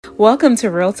Welcome to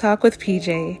Real Talk with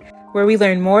PJ, where we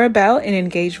learn more about and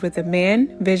engage with the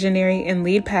man, visionary, and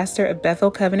lead pastor of Bethel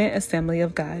Covenant Assembly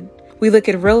of God. We look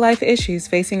at real-life issues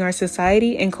facing our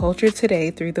society and culture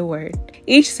today through the Word.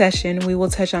 Each session, we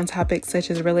will touch on topics such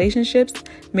as relationships,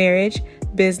 marriage,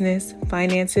 business,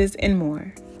 finances, and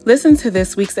more. Listen to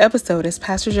this week's episode as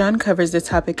Pastor John covers the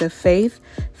topic of faith,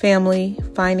 family,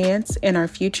 finance, and our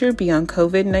future beyond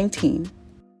COVID-19.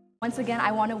 Once again,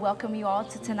 I want to welcome you all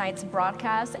to tonight's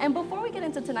broadcast. And before we get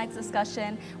into tonight's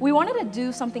discussion, we wanted to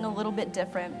do something a little bit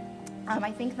different.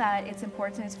 I think that it's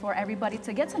important for everybody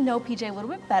to get to know PJ a little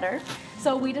bit better.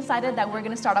 So we decided that we're going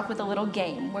to start off with a little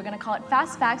game. We're going to call it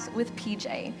Fast Facts with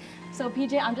PJ. So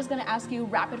PJ, I'm just going to ask you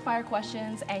rapid fire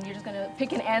questions and you're just going to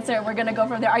pick an answer and we're going to go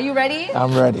from there. Are you ready?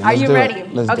 I'm ready. Are you ready?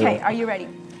 Let's do it. Okay, are you ready?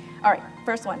 All right,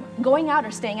 first one. Going out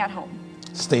or staying at home?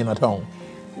 Staying at home.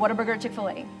 Whataburger,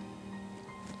 Chick-fil-A?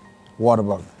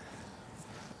 Whataburger.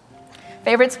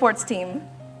 Favorite sports team?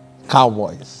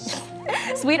 Cowboys.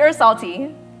 Sweet or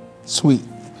salty? Sweet.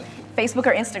 Facebook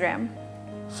or Instagram?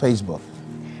 Facebook.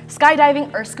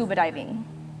 Skydiving or scuba diving?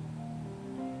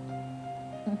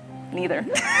 Neither.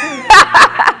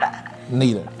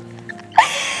 Neither.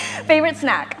 Favorite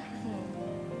snack?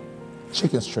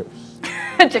 Chicken strips.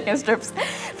 Chicken strips.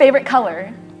 Favorite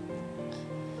color?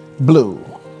 Blue.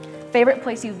 Favorite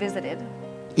place you visited?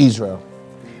 Israel.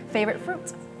 Favorite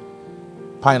fruit?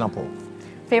 Pineapple.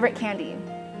 Favorite candy?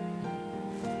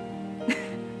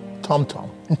 Tom Tom.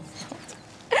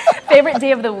 Favorite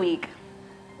day of the week?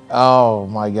 Oh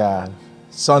my God.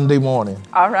 Sunday morning.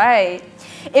 All right.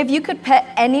 If you could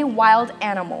pet any wild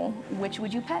animal, which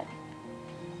would you pet?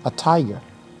 A tiger.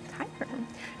 Tiger.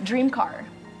 Dream car?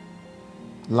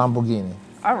 Lamborghini.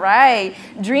 All right.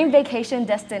 Dream vacation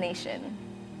destination?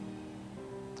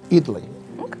 Italy.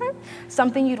 Okay.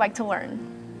 Something you'd like to learn?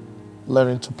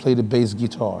 Learning to play the bass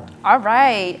guitar. All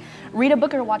right. Read a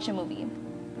book or watch a movie?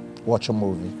 Watch a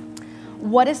movie.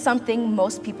 What is something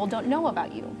most people don't know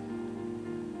about you?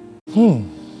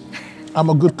 I'm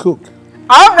a good cook.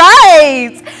 All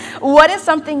right. What is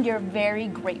something you're very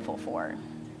grateful for?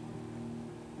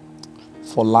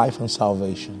 For life and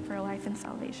salvation. For life and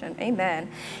salvation. Amen.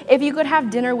 If you could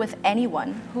have dinner with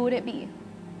anyone, who would it be?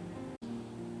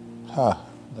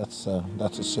 That's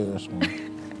a serious one.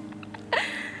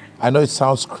 I know it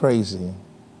sounds crazy,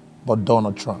 but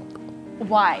Donald Trump.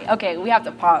 Why? Okay, we have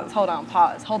to pause. Hold on,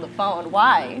 pause. Hold the phone.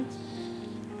 Why?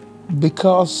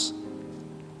 Because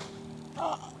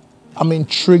I'm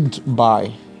intrigued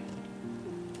by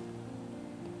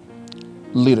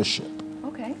leadership.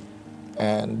 Okay.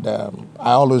 And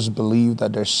I always believe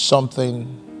that there's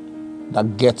something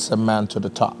that gets a man to the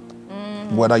top,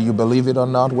 whether you believe it or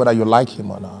not, whether you like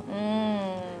him or not.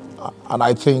 And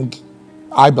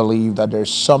I believe that there's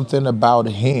something about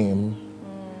him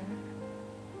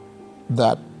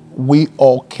that we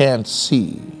all can't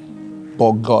see,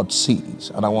 but God sees.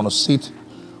 And I want to sit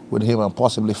with him and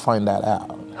possibly find that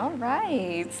out. All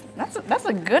right. That's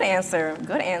a good answer.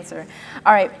 Good answer.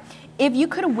 All right. If you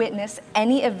could witness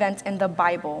any event in the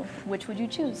Bible, which would you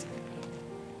choose?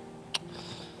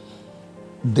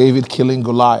 David killing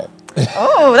Goliath.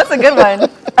 Oh, that's a good one.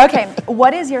 Okay.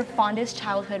 What is your fondest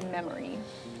childhood memory?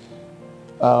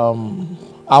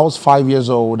 I was 5 years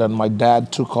old and my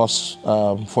dad took us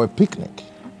for a picnic.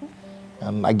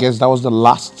 And I guess that was the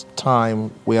last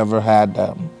time we ever had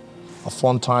a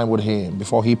fun time with him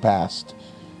before he passed.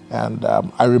 And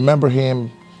I remember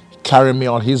him carrying me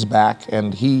on his back,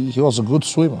 and he was a good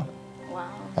swimmer. Wow.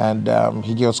 And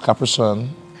he gave us Capri Sun,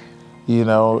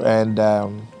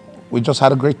 and we just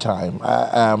had a great time.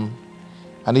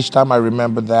 And each time I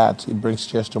remember that, it brings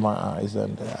tears to my eyes,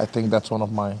 and I think that's one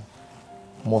of my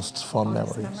most fun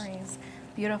memories.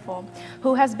 Beautiful.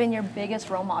 Who has been your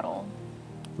biggest role model?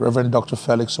 Reverend Dr.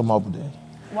 Felix Omobude.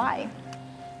 Why?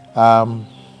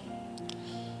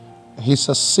 He's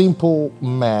a simple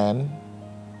man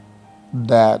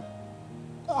that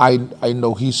I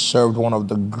know he served one of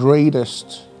the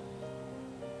greatest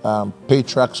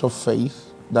patriarchs of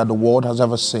faith that the world has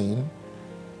ever seen.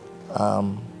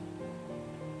 I'm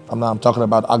talking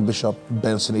about Archbishop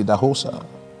Benson Idahosa.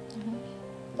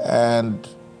 And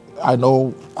I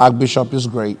know Archbishop is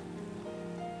great,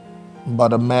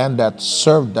 but a man that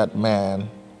served that man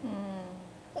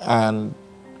and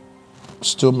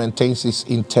still maintains his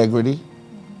integrity,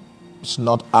 is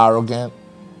not arrogant,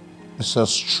 is a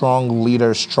strong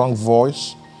leader, strong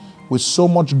voice, with so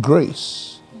much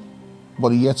grace,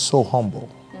 but yet so humble.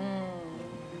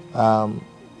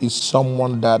 Is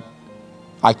someone that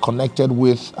I connected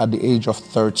with at the age of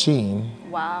 13.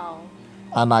 Wow.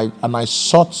 And I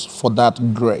sought for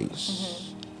that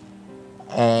grace.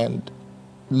 And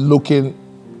looking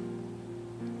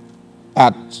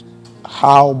at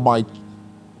how my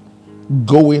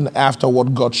going after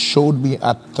what God showed me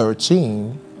at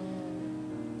 13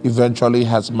 eventually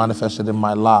has manifested in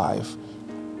my life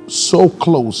so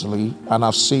closely, and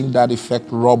I've seen that effect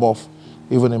rub off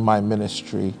even in my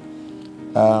ministry.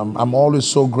 I'm always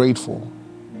so grateful.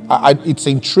 It's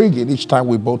intriguing each time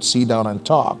we both sit down and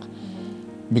talk,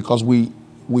 because we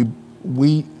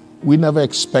never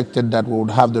expected that we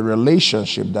would have the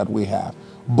relationship that we have.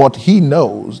 But he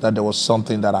knows that there was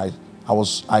something that I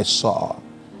saw,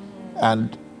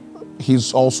 and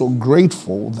he's also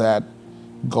grateful that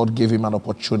God gave him an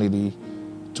opportunity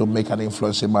to make an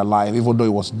influence in my life, even though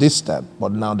it was distant.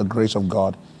 But now the grace of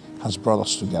God has brought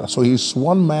us together. So he's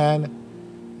one man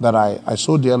that I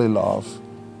so dearly love,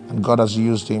 and God has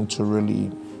used him to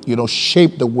really,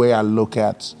 shape the way I look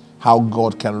at how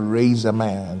God can raise a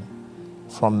man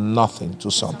from nothing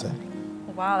to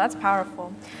something. Wow, that's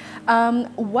powerful.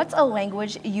 What's a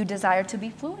language you desire to be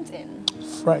fluent in?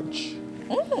 French.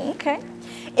 Okay.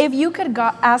 If you could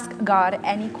ask God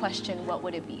any question, what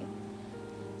would it be?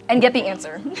 And get the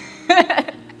answer.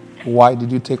 Why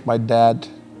did you take my dad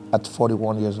at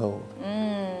 41 years old?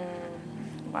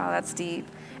 Wow, that's deep.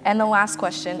 And the last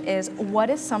question is, what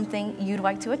is something you'd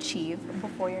like to achieve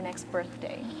before your next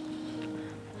birthday?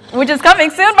 Which is coming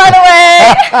soon, by the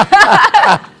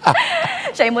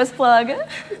way. Shameless plug.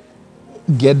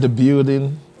 Get the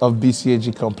building of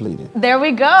BCAG completed. There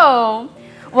we go.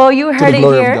 Well, you heard it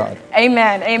here. Of God.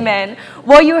 Amen, amen.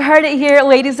 Well, you heard it here,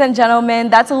 ladies and gentlemen.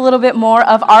 That's a little bit more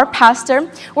of our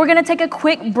pastor. We're going to take a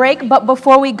quick break, but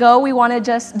before we go, we want to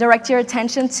just direct your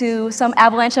attention to some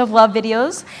Avalanche of Love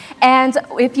videos. And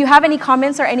if you have any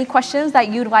comments or any questions that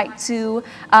you'd like to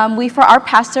leave for our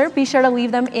pastor, be sure to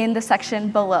leave them in the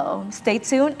section below. Stay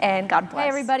tuned, and God bless. Hey,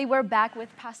 everybody, we're back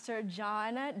with Pastor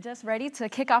John, just ready to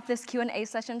kick off this Q&A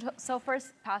session. So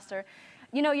first, Pastor,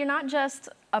 you're not just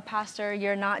a pastor,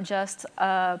 you're not just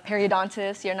a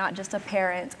periodontist, you're not just a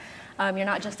parent, you're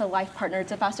not just a life partner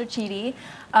to Pastor Chidi,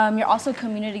 you're also a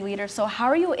community leader. So how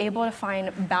are you able to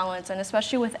find balance, and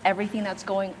especially with everything that's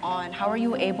going on, how are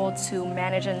you able to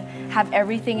manage and have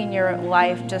everything in your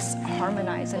life just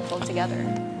harmonize and flow together?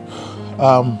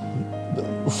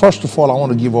 First of all, I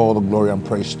want to give all the glory and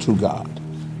praise to God.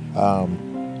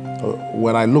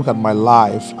 When I look at my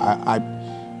life,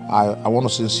 I want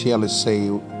to sincerely say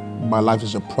my life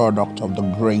is a product of the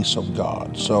grace of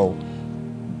God. So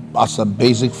as a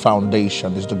basic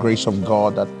foundation, it's the grace of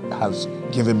God that has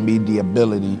given me the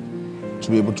ability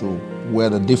to be able to wear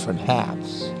the different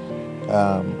hats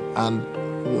and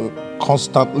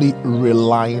constantly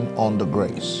relying on the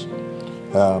grace.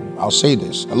 I'll say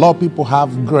this, a lot of people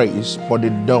have grace, but they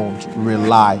don't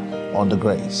rely on the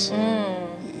grace.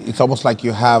 It's almost like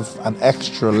you have an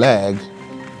extra leg,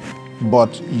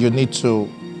 but you need to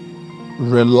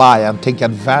rely and take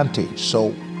advantage.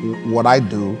 So what I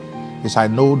do is I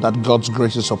know that God's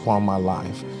grace is upon my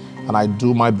life, and I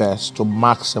do my best to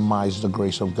maximize the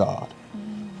grace of God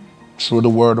through the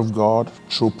Word of God,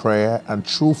 through prayer, and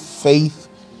through faith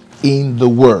in the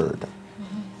Word.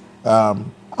 I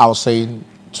was saying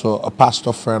to a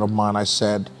pastor friend of mine, I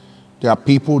said, there are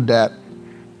people that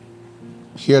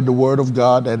hear the Word of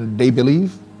God and they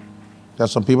believe.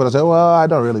 There's some people that say, well, I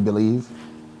don't really believe.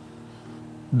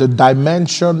 The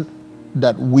dimension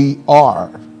that we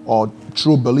are, or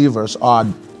true believers are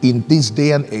in this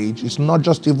day and age, is not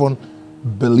just even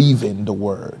believing the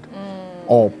Word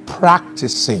or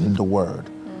practicing the Word.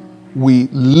 We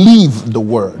live the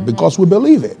Word because we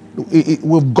believe it.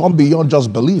 We've gone beyond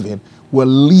just believing. We're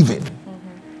living.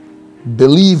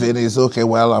 Believing is, okay,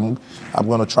 well, I'm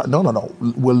going to try. No.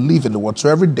 We're living the Word. So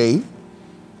every day,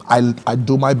 I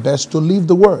do my best to live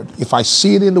the Word. If I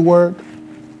see it in the Word,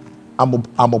 I'm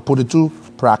going to put it to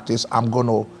practice. I'm going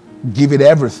to give it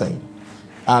everything.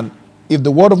 And if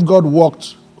the Word of God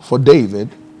worked for David,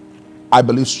 I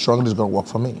believe strongly it's going to work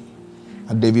for me.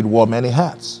 And David wore many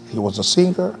hats. He was a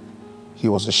singer, he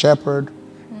was a shepherd,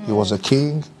 he was a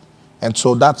king. And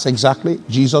so that's exactly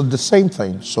Jesus, the same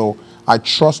thing. So I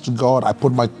trust God. I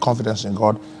put my confidence in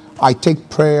God. I take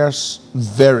prayers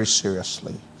very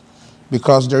seriously,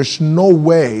 because there's no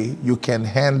way you can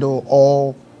handle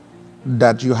all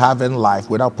that you have in life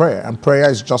without prayer. And prayer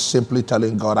is just simply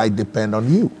telling God, I depend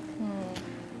on you.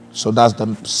 So that's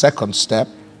the second step.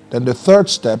 Then the third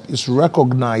step is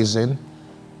recognizing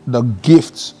the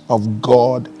gifts of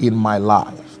God in my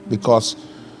life. Because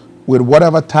with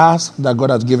whatever task that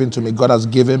God has given to me, God has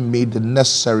given me the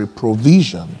necessary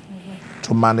provision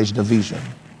to manage the vision,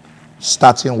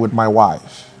 starting with my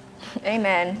wife.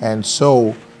 Amen. And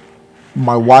so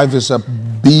my wife is a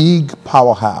big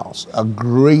powerhouse, a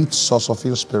great source of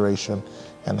inspiration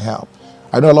and help.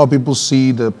 I know a lot of people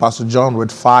see the Pastor John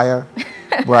with fire,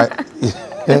 right?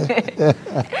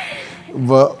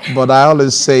 but I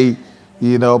always say,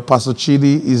 Pastor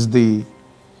Chidi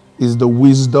is the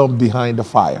wisdom behind the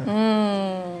fire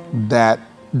that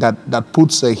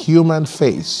puts a human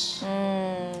face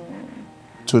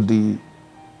to the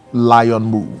lion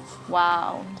move.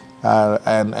 Wow.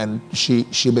 And she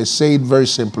may say it very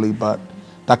simply, but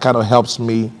that kind of helps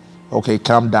me. Okay,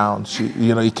 calm down.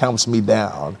 It calms me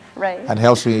down, right? And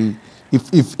helps me.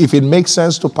 If it makes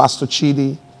sense to Pastor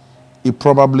Chidi, it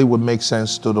probably would make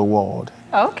sense to the world.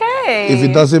 Okay. If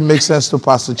it doesn't make sense to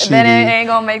Pastor Chidi, then it ain't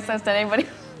gonna make sense to anybody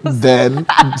else. Then,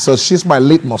 so she's my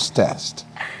litmus test,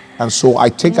 and so I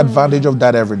take advantage of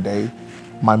that every day.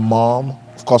 My mom,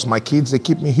 of course, my kids, they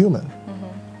keep me human.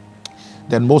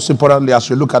 Then most importantly, as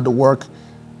you look at the work,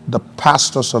 the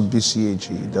pastors of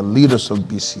BCAG, the leaders of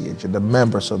BCAG, the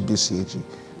members of BCAG,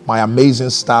 my amazing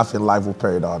staff in Life with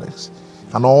Periodontics,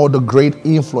 and all the great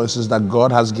influences that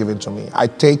God has given to me. I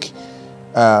take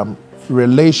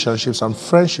relationships and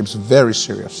friendships very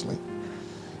seriously.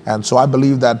 And so I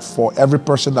believe that for every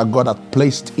person that God has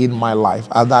placed in my life,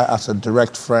 either as a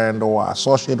direct friend or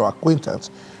associate or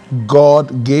acquaintance,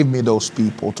 God gave me those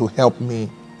people to help me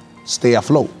stay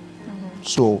afloat.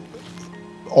 So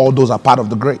all those are part of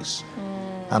the grace.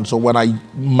 And so when I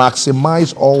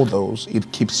maximize all those,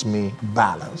 it keeps me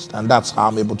balanced. And that's how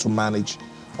I'm able to manage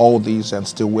all these and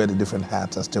still wear the different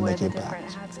hats and still make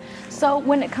impact. So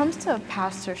when it comes to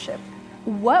pastorship,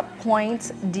 what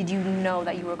point did you know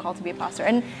that you were called to be a pastor?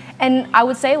 And I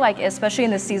would say, like, especially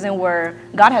in this season where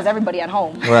God has everybody at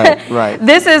home. Right.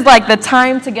 This is like the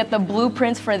time to get the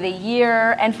blueprints for the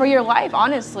year and for your life,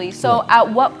 honestly. So at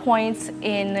what points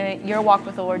in your walk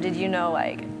with the Lord did you know,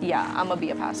 like, yeah, I'm going to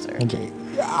be a pastor? Okay.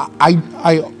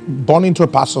 I born into a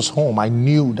pastor's home. I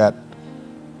knew that,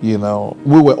 we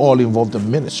were all involved in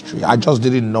ministry. I just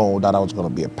didn't know that I was going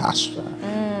to be a pastor.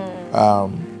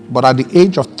 But at the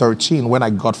age of 13, when I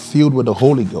got filled with the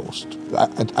Holy Ghost,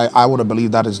 I would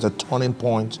believe that is the turning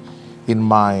point in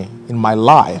my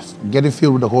life. Getting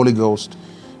filled with the Holy Ghost,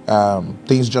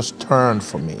 things just turned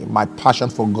for me. My passion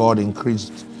for God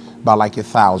increased by like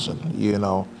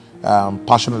 1,000.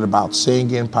 Passionate about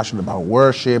singing, passionate about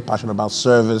worship, passionate about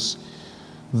service.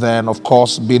 Then, of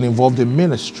course, being involved in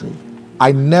ministry.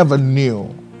 I never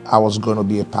knew I was going to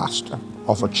be a pastor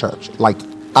of a church. Like,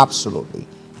 absolutely,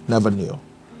 never knew.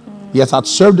 Yes, I'd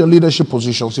served in leadership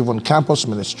positions, even campus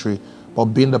ministry, but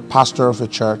being the pastor of a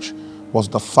church was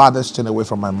the farthest thing away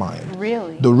from my mind.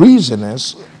 Really? The reason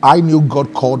is I knew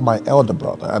God called my elder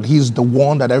brother, and he's the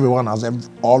one that everyone has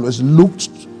always looked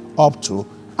up to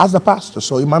as the pastor.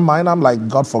 So in my mind, I'm like,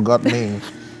 God forgot me.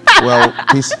 Well,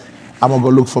 I'm going to go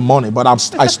look for money, but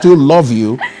I still love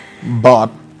you,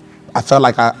 but I felt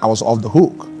like I was off the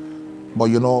hook. But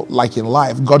like in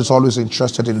life, God is always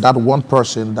interested in that one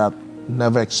person that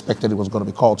never expected it was going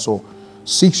to be called. So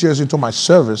 6 years into my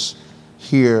service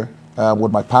here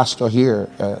with my pastor here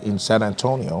in San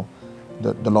Antonio,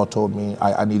 the Lord told me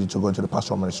I needed to go into the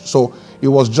pastoral ministry. So it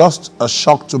was just a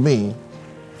shock to me,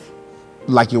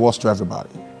 like it was to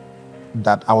everybody,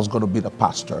 that I was going to be the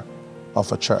pastor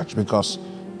of a church, because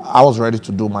I was ready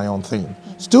to do my own thing.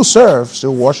 Still serve,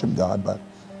 still worship God, but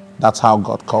that's how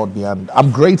God called me. And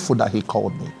I'm grateful that He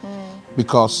called me,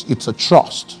 because it's a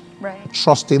trust. Right.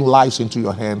 Trusting lives into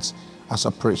your hands as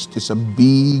a priest. It's a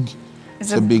big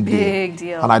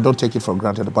deal. And I don't take it for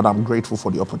granted, but I'm grateful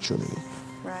for the opportunity.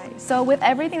 Right. So with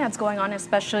everything that's going on,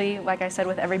 especially, like I said,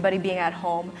 with everybody being at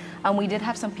home, we did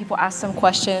have some people ask some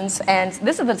questions, and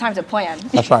this is the time to plan.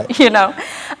 That's right.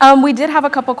 We did have a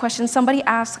couple questions. Somebody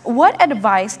asked, what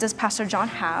advice does Pastor John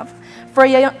have for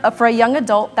a young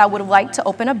adult that would like to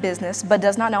open a business but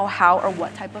does not know how or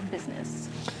what type of business?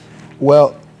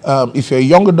 Well, if you're a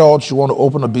young adult, you want to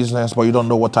open a business, but you don't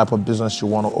know what type of business you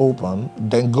want to open,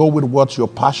 then go with what you're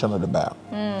passionate about.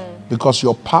 Because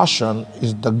your passion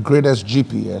is the greatest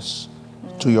GPS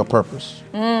to your purpose.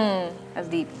 That's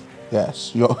deep.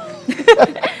 Yes.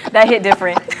 That hit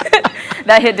different.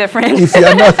 That hit different.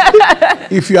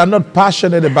 If you are not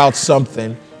passionate about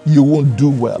something, you won't do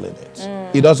well in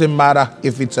it. It doesn't matter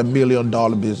if it's $1 million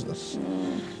business.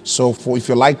 So if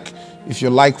you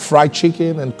like fried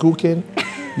chicken and cooking,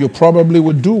 you probably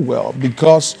would do well,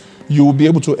 because you will be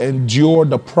able to endure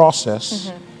the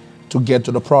process to get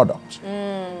to the product.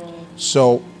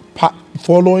 So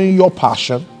following your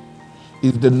passion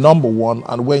is the number one.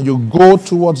 And when you go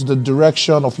towards the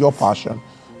direction of your passion,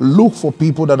 look for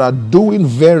people that are doing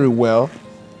very well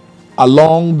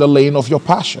along the lane of your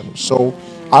passion. So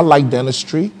I like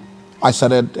dentistry. I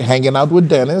started hanging out with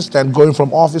dentists and going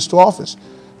from office to office.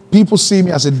 People see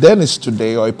me as a dentist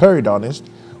today or a periodontist,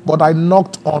 But I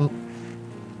knocked on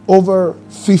over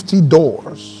 50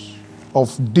 doors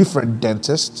of different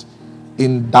dentists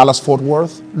in Dallas Fort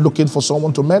Worth looking for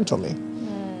someone to mentor me.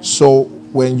 So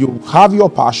when you have your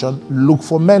passion, look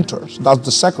for mentors. That's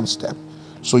the second step.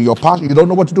 So your passion, you don't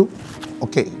know what to do?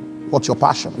 Okay, what's your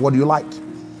passion? What do you like?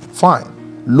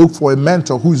 Fine. Look for a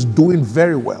mentor who is doing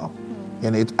very well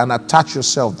in it and attach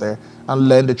yourself there and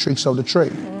learn the tricks of the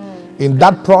trade. In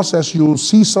that process, you'll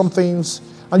see some things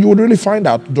and you would really find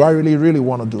out, do I really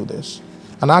want to do this?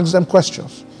 And ask them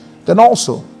questions. Then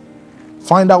also,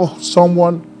 find out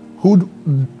someone who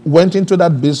went into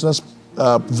that business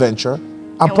venture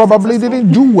and probably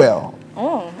didn't do well.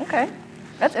 Oh, okay.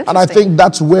 That's interesting. And I think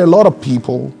that's where a lot of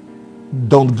people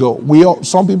don't go.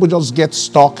 Some people just get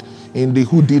stuck in the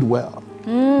who did well.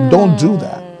 Don't do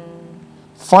that.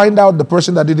 Find out the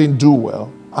person that didn't do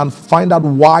well and find out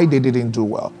why they didn't do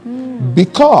well.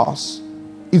 Because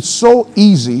it's so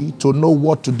easy to know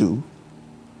what to do,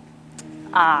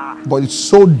 but it's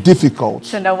so difficult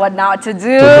to know what not to do.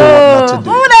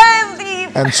 That is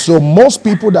deep. And so most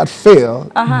people that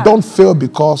fail don't fail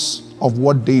because of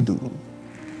what they do.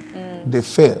 They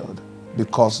failed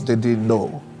because they didn't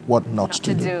know what not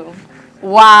to do.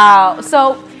 Wow.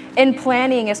 So in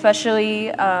planning, especially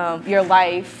your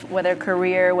life, whether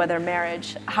career, whether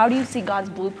marriage, how do you see God's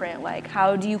blueprint? Like,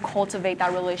 how do you cultivate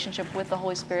that relationship with the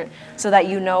Holy Spirit so that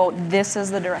you know this is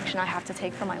the direction I have to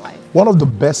take for my life? One of the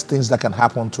best things that can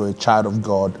happen to a child of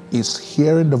God is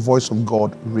hearing the voice of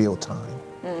God real time.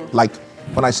 Like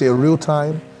when I say real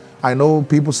time, I know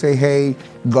people say, hey,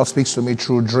 God speaks to me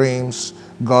through dreams,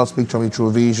 God speaks to me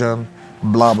through vision,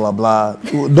 blah, blah, blah.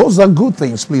 Those are good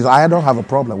things, please. I don't have a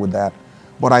problem with that.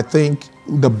 But I think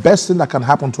the best thing that can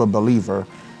happen to a believer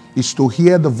is to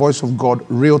hear the voice of God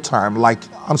real time, like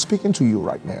I'm speaking to you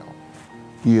right now,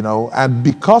 you know. And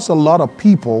because a lot of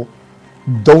people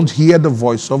don't hear the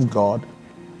voice of God,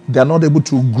 they're not able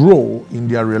to grow in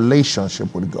their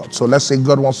relationship with God. So let's say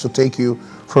God wants to take you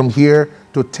from here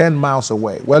to 10 miles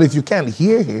away. Well, if you can't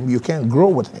hear him, you can't grow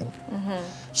with him.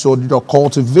 So you're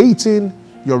cultivating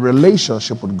your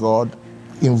relationship with God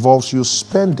involves you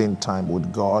spending time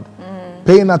with God,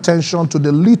 paying attention to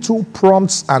the little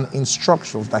prompts and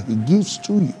instructions that he gives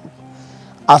to you.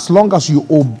 As long as you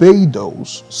obey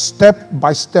those step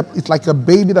by step, it's like a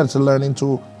baby that's learning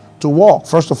to walk.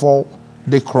 First of all,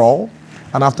 they crawl,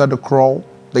 and after the crawl,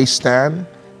 they stand,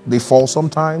 they fall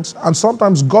sometimes, and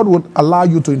sometimes God would allow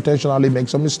you to intentionally make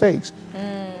some mistakes.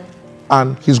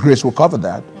 And his grace will cover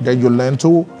that. Then you learn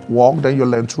to walk, then you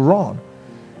learn to run.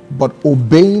 But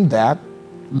obeying that,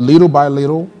 little by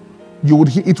little,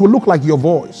 it will look like your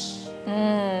voice,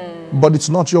 but it's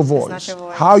not your voice. It's not your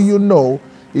voice. How you know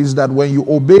is that when you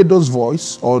obey those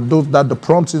voice or the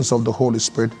promptings of the Holy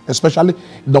Spirit, especially,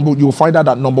 you'll find out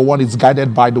that number one, it's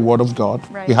guided by the Word of God.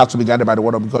 Right. It has to be guided by the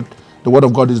Word of God. The Word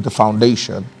of God is the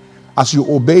foundation. As you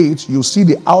obey it, you see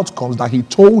the outcomes that he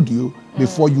told you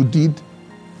before you did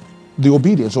the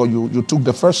obedience or you took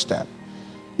the first step.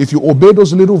 If you obey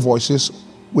those little voices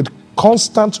with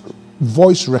constant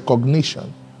voice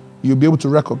recognition, you'll be able to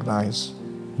recognize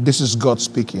this is God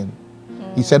speaking.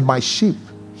 He said, my sheep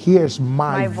hears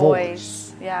my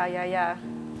voice. Yeah.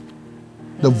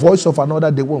 The voice of another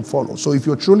they won't follow. So if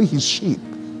you're truly his sheep,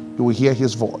 you will hear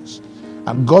his voice.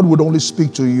 And God would only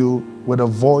speak to you with a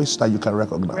voice that you can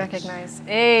recognize.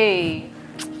 Hey.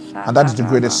 And that is the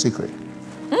greatest secret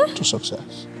to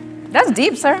success. That's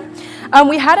deep, sir.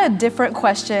 We had a different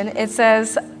question. It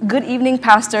says, good evening,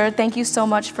 Pastor. Thank you so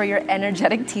much for your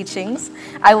energetic teachings.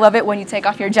 I love it when you take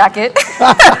off your jacket.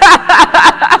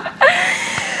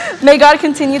 May God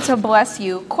continue to bless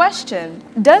you. Question,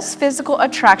 does physical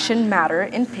attraction matter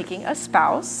in picking a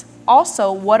spouse?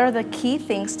 Also, what are the key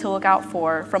things to look out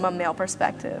for from a male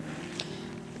perspective?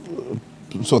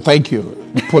 So thank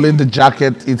you. Pulling the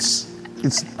jacket, it's.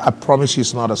 I promise you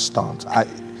it's not a stunt.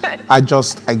 I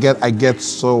get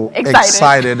so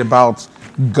excited about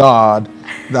God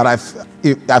that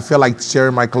I feel like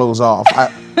tearing my clothes off.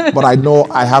 But I know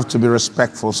I have to be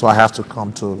respectful, so I have to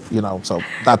come to, so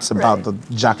that's about the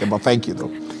jacket. But thank you,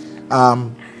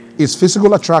 though. Is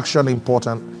physical attraction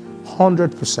important?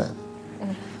 100%.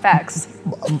 Facts.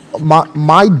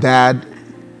 My dad,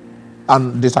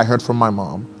 and this I heard from my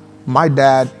mom, my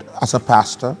dad, as a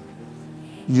pastor,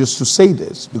 used to say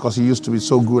this because he used to be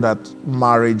so good at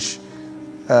marriage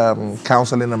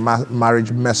counseling and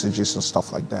marriage messages and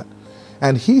stuff like that.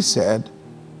 And he said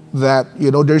that,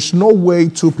 there's no way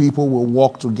two people will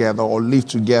walk together or live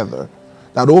together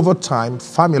that over time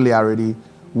familiarity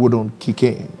wouldn't kick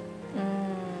in.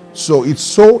 So it's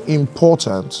so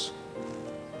important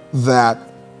that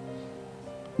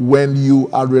when you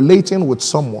are relating with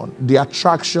someone, the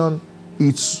attraction,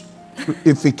 it's,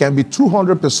 if it can be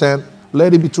 200%,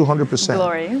 let it be 200%.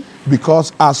 Glory.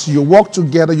 Because as you walk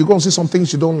together, you're going to see some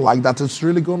things you don't like that it's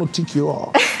really going to tick you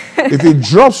off. If it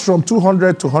drops from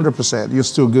 200 to 100%, you're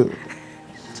still good.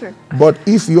 True. But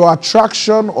if your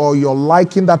attraction or your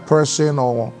liking that person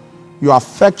or your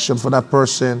affection for that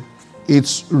person,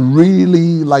 it's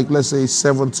really like, let's say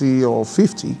 70 or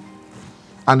 50,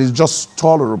 and it's just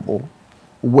tolerable,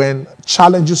 when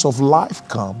challenges of life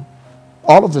come,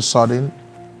 all of a sudden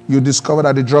you discover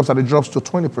that it drops to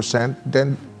 20%,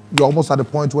 then you're almost at the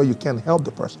point where you can't help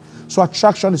the person. So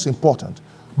attraction is important,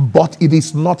 but it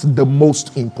is not the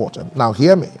most important. Now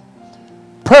hear me.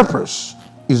 Purpose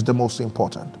is the most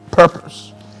important.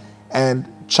 Purpose. And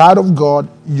child of God,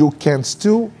 you can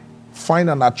still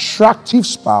find an attractive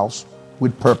spouse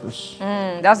with purpose.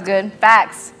 That's good.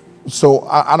 Facts. So,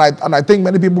 and I think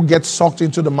many people get sucked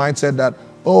into the mindset that,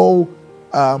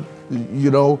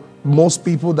 most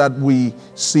people that we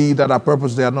see that are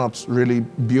purpose, they are not really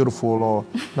beautiful or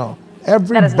no.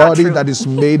 Everybody that is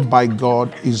made by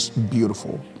God is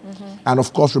beautiful. And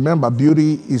of course, remember,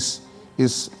 beauty is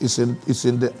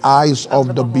in the eyes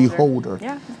of the beholder.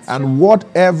 Yeah, and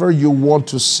whatever you want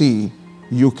to see,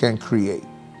 you can create.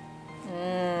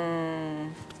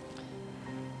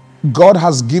 God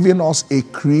has given us a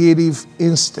creative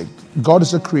instinct. God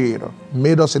is a creator,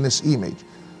 made us in his image.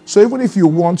 So even if you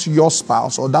want your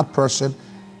spouse or that person,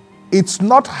 it's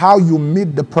not how you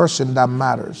meet the person that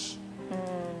matters.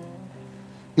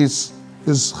 It's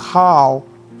how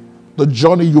the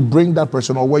journey you bring that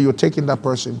person or where you're taking that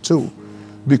person to.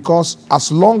 Because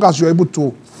as long as you're able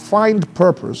to find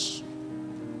purpose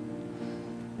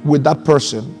with that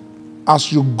person,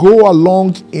 as you go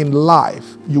along in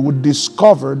life, you would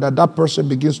discover that that person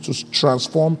begins to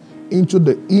transform into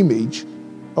the image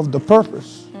of the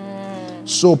purpose.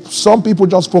 So some people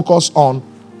just focus on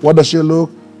what does she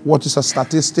look, what is her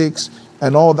statistics,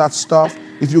 and all that stuff.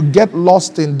 If you get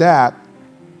lost in that,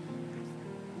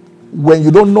 when you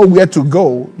don't know where to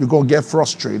go, you're going to get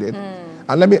frustrated.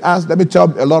 And let me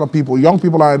tell a lot of people, young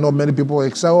people, I know many people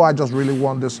say, oh, I just really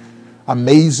want this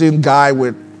amazing guy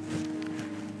with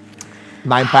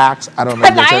 9 packs. I don't know.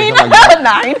 If there's anything like that.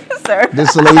 9, sir.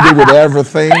 This lady with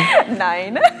everything.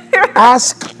 9.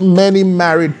 Ask many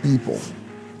married people.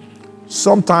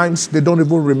 Sometimes they don't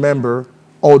even remember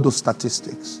all those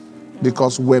statistics.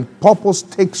 Because when purpose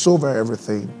takes over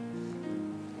everything,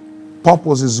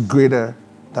 purpose is greater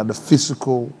than the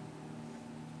physical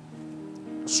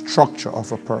structure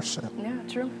of a person. Yeah,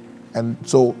 true. And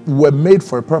so we're made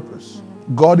for a purpose.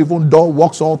 God even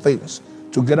works all things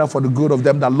together for the good of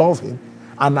them that love him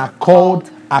and are called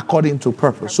according to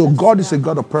purpose. So God is a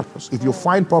God of purpose. If you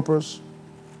find purpose,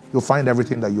 you'll find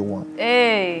everything that you want.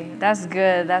 Hey, that's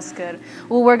good. That's good.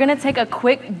 Well, we're going to take a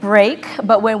quick break,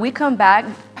 but when we come back,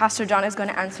 Pastor John is going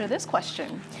to answer this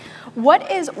question.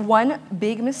 What is one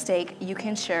big mistake you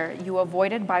can share you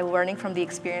avoided by learning from the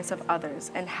experience of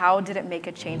others, and how did it make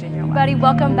a change in your life? Everybody,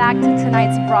 welcome back to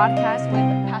tonight's broadcast with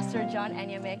Pastor John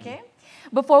Enyemeke.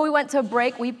 Before we went to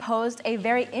break, we posed a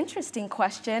very interesting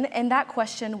question, and that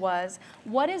question was,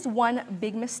 what is one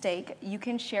big mistake you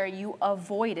can share you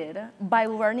avoided by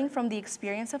learning from the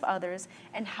experience of others,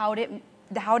 and how did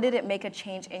it make a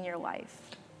change in your life?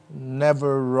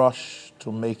 Never rush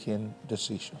to making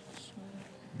decisions.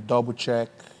 Double check,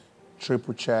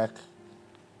 triple check,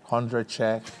 100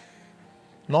 check,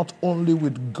 not only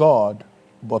with God,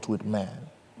 but with man.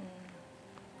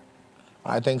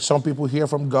 I think some people hear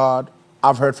from God.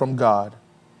 I've heard from God.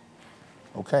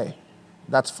 Okay,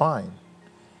 that's fine.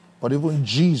 But even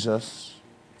Jesus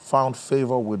found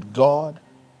favor with God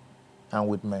and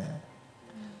with man.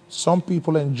 Some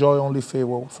people enjoy only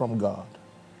favor from God,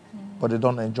 but they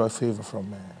don't enjoy favor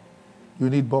from man. You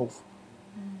need both.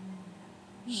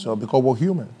 So because we're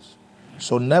humans.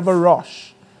 So never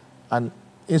rush. And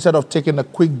instead of taking a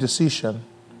quick decision,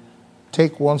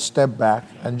 take one step back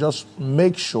and just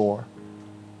make sure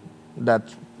that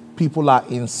people are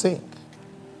in sync.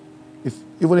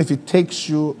 Even if it takes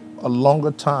you a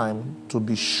longer time to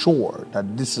be sure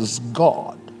that this is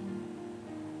God,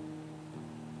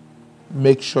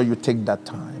 make sure you take that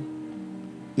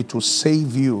time. It will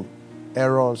save you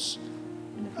errors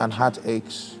and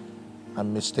heartaches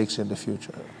and mistakes in the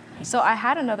future. So I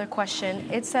had another question.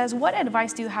 It says, what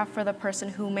advice do you have for the person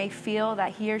who may feel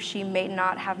that he or she may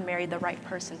not have married the right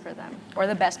person for them or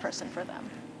the best person for them?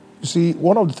 You see,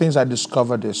 one of the things I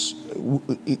discovered is,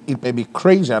 it may be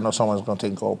crazy, I know someone's going to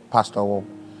think, oh, Pastor, well,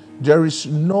 there is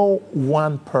no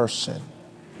one person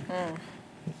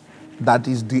that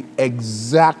is the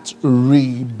exact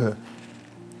rib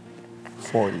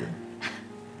for you.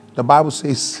 The Bible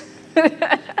says,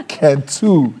 can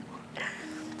two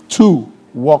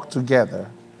walk together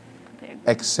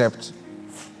except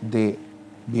they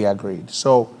be agreed.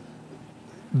 So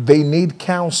they need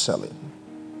counseling,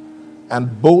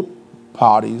 and both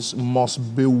parties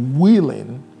must be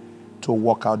willing to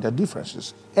work out their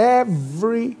differences.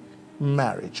 Every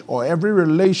marriage or every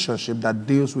relationship that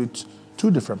deals with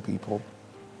two different people,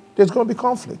 there's going to be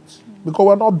conflict because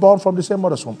we're not born from the same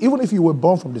mother's womb. Even if you were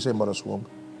born from the same mother's womb,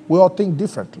 we all think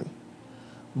differently.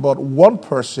 But one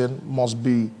person must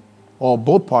be, or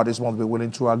both parties must be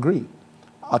willing to agree.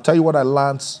 I'll tell you what I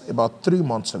learned about 3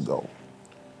 months ago.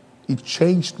 It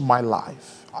changed my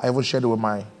life. I even shared it with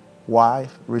my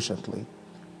wife recently.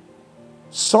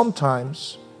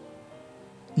 Sometimes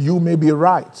you may be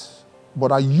right,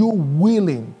 but are you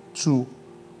willing to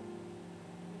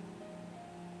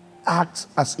act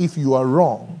as if you are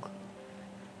wrong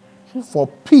for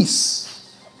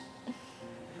peace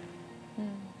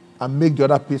and make the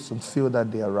other person feel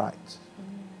that they are right?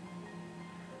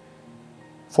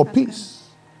 For peace.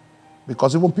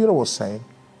 Because even Peter was saying,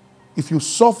 if you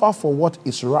suffer for what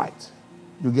is right,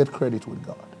 you get credit with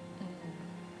God.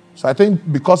 So I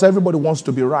think because everybody wants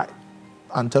to be right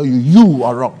and tell you, you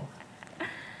are wrong.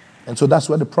 And so that's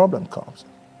where the problem comes.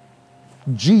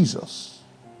 Jesus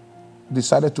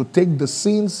decided to take the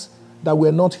sins that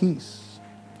were not his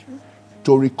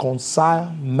to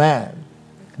reconcile man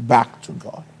back to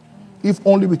God. If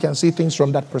only we can see things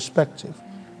from that perspective,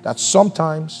 that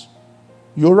sometimes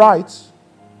you're right,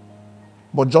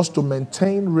 but just to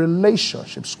maintain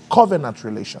relationships, covenant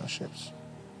relationships,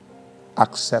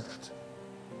 accept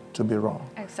to be wrong.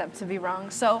 Accept to be wrong.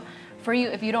 So for you,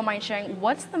 if you don't mind sharing,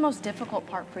 what's the most difficult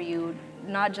part for you?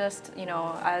 Not just,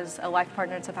 as a life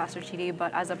partner to Pastor Chidi,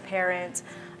 but as a parent,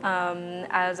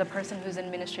 as a person who's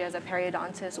in ministry, as a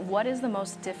periodontist, what is the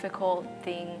most difficult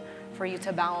thing for you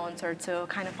to balance or to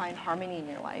kind of find harmony in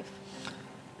your life?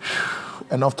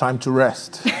 Enough time to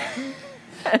rest.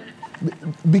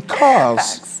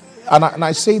 Because, and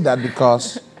I say that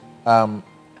because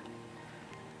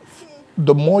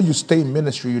the more you stay in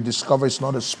ministry, you discover it's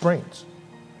not a sprint.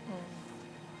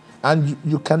 And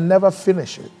you can never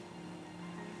finish it.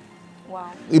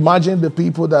 Wow. Imagine the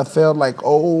people that felt like,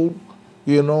 I'm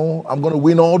going to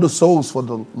win all the souls for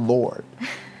the Lord.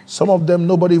 Some of them,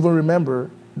 nobody even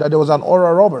remember that there was an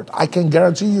Oral Robert. I can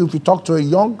guarantee you, if you talk to a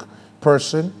young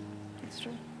person, It's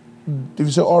true. if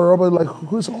you say Oral Roberts, like,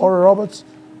 who's Oral Roberts?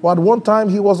 Well, at one time,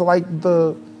 he was like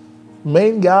the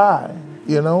main guy,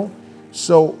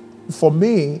 So for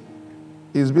me,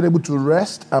 is being able to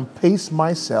rest and pace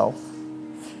myself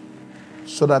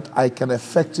so that I can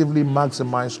effectively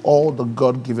maximize all the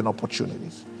God-given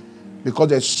opportunities. Because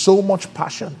there's so much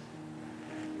passion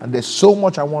and there's so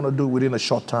much I want to do within a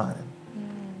short time.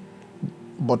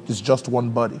 But it's just one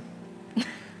body.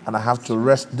 And I have to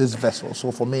rest this vessel.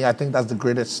 So for me, I think that's the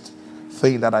greatest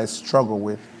thing that I struggle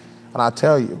with. And I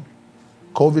tell you,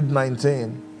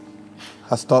 COVID-19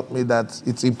 has taught me that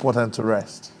it's important to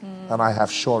rest. And I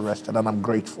have sure rested, and I'm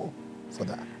grateful for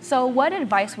that. So what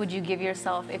advice would you give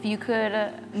yourself if you could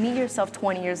meet yourself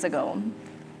 20 years ago,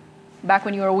 back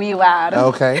when you were a wee lad?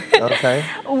 Okay.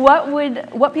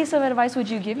 What piece of advice would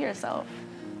you give yourself?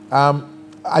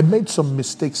 I made some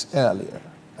mistakes earlier,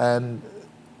 and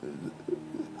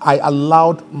I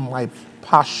allowed my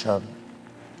passion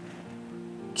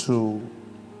to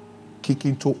kick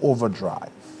into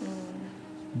overdrive,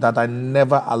 that I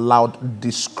never allowed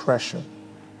discretion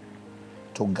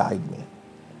to guide me.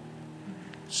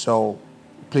 So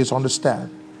please understand,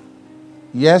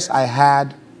 yes, I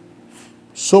had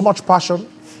so much passion,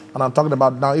 and I'm talking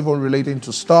about now even relating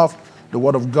to stuff, the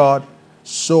Word of God.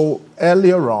 So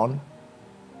earlier on,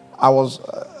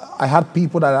 I had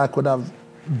people that I could have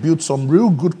built some real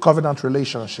good covenant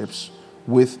relationships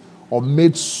with, or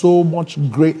made so much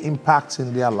great impacts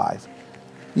in their life.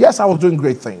 Yes, I was doing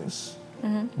great things,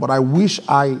 but I wish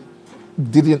I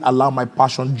didn't allow my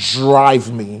passion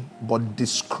drive me, but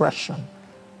discretion,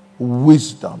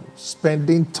 wisdom,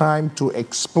 spending time to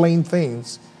explain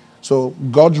things. So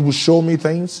God will show me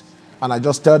things, and I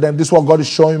just tell them, this is what God is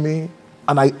showing me,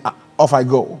 and off I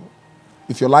go.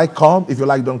 If you like, come. If you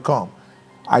like, don't come.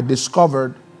 I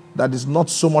discovered that it's not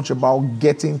so much about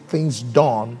getting things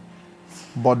done,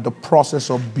 but the process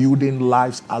of building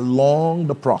lives along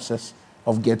the process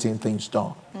of getting things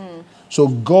done. So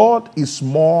God is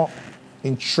more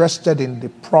interested in the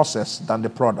process than the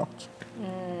product.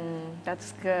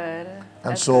 That's good.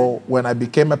 And so when I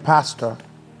became a pastor,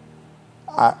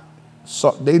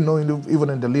 they know even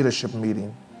in the leadership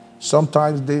meeting,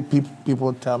 sometimes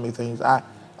people tell me things.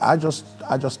 I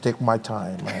just take my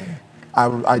time.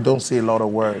 I don't say a lot of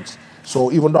words.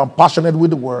 So even though I'm passionate with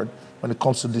the word, when it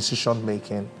comes to decision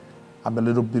making, I'm a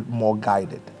little bit more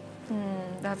guided.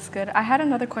 That's good. I had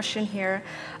another question here.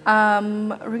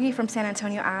 Rugi from San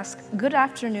Antonio asked, good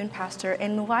afternoon, Pastor.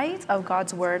 In light of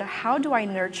God's word, how do I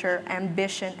nurture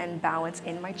ambition and balance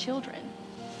in my children?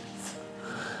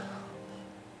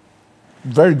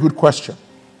 Very good question.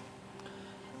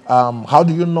 How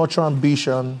do you nurture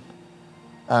ambition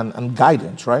and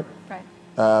guidance, right?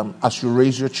 Right. As you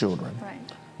raise your children.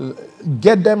 Right.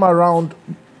 Get them around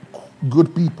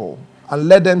good people and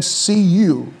let them see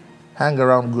you hang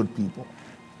around good people.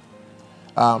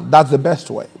 That's the best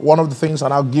way. One of the things,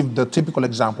 and I'll give the typical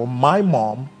example, my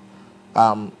mom,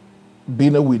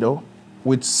 being a widow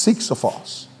with 6 of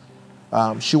us,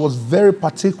 she was very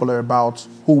particular about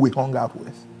who we hung out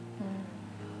with.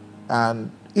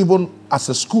 And even as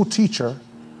a school teacher,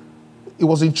 it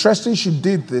was interesting she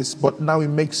did this, but now it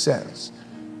makes sense.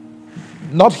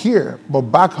 Not here, but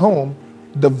back home,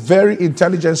 the very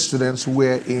intelligent students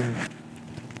were in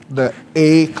the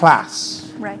A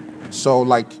class. Right. So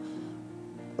like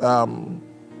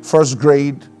first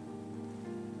grade,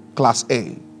 class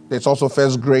A. There's also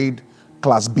first grade,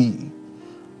 class B.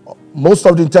 Most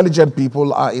of the intelligent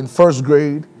people are in first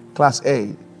grade, class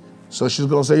A. So she's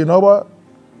going to say, you know what?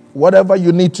 Whatever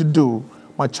you need to do,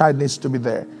 my child needs to be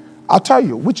there. I'll tell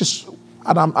you, which is,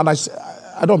 I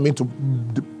don't mean to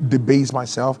debase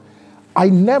myself. I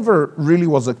never really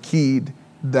was a kid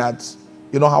that,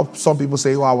 you know how some people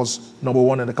say, oh, I was number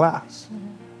 1 in the class.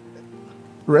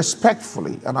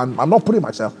 Respectfully, and I'm not putting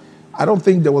myself, I don't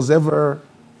think there was ever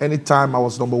any time I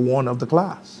was number 1 of the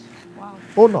class. Wow.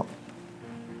 Oh, no.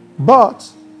 But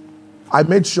I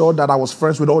made sure that I was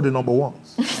friends with all the number 1s.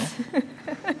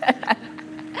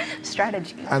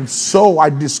 Strategy. And so I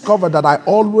discovered that I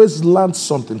always learned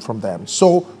something from them.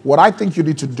 So what I think you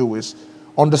need to do is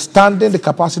understanding the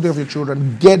capacity of your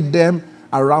children, get them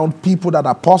around people that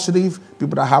are positive,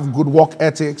 people that have good work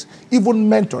ethics, even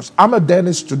mentors. I'm a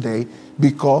dentist today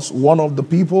because one of the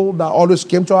people that always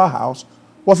came to our house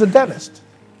was a dentist.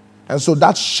 And so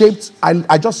that shaped,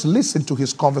 I just listened to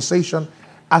his conversation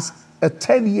as a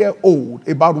 10-year-old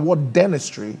about what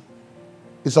dentistry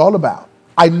is all about.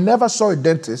 I never saw a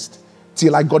dentist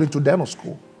till I got into dental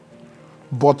school.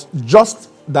 But just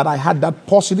that I had that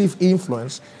positive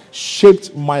influence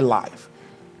shaped my life.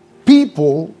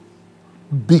 People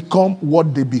become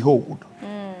what they behold.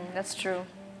 That's true.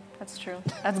 That's true.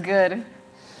 That's good.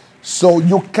 So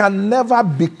you can never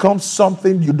become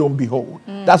something you don't behold.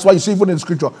 That's why you see even in the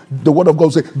scripture, the word of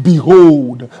God says,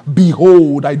 behold,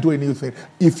 behold, I do a new thing.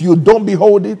 If you don't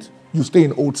behold it, you stay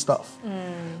in old stuff.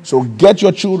 So get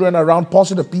your children around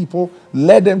positive people.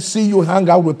 Let them see you hang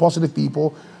out with positive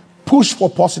people. Push for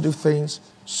positive things.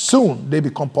 Soon they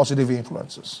become positive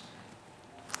influences.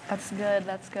 That's good.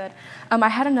 That's good. I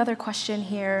had another question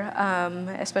here,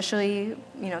 especially,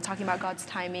 talking about God's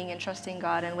timing and trusting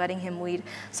God and letting Him lead.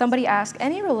 Somebody asked,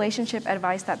 any relationship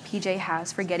advice that PJ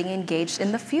has for getting engaged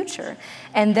in the future?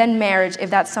 And then marriage, if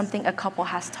that's something a couple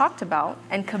has talked about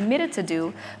and committed to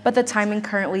do, but the timing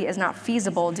currently is not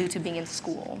feasible due to being in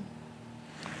school.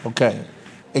 Okay.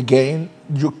 Again,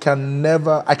 I can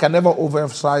never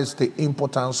overemphasize the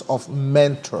importance of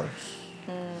mentors.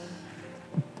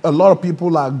 A lot of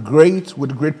people are great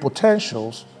with great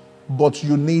potentials, but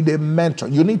you need a mentor.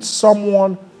 You need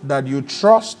someone that you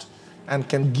trust and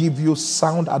can give you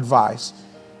sound advice.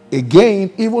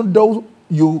 Again, even though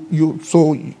you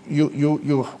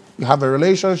have a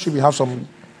relationship, you have some,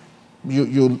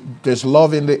 there's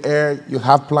love in the air, you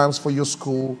have plans for your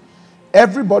school.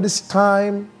 Everybody's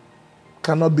time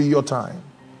cannot be your time.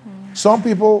 Some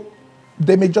people,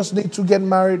 they may just need to get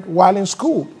married while in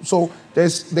school. So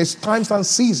there's times and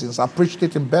seasons. I preached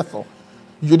it in Bethel.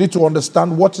 You need to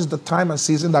understand what is the time and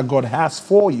season that God has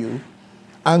for you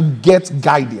and get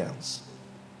guidance.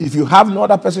 If you have no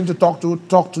other person to talk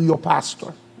to your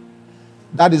pastor.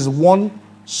 That is one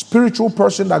spiritual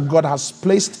person that God has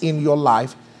placed in your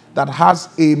life that has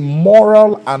a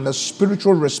moral and a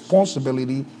spiritual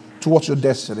responsibility towards your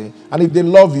destiny. And if they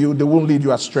love you, they won't lead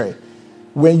you astray.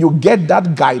 When you get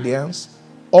that guidance,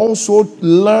 also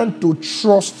learn to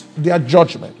trust their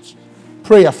judgment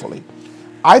prayerfully.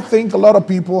 I think a lot of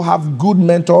people have good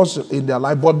mentors in their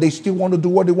life, but they still want to do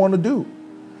what they want to do.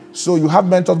 So you have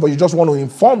mentors, but you just want to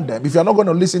inform them. If you're not going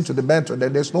to listen to the mentor,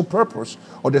 then there's no purpose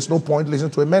or there's no point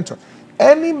listening to a mentor.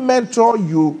 Any mentor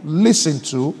you listen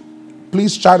to,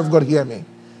 please, child of God, hear me.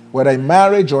 Whether in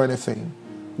marriage or anything,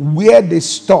 where they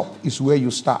stop is where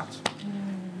you start.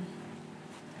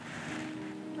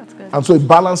 That's good. And so it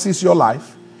balances your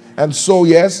life. And so,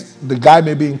 yes, the guy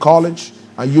may be in college,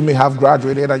 and you may have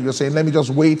graduated, and you're saying, let me just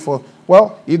wait for,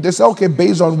 well, if they say, okay,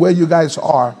 based on where you guys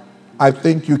are, I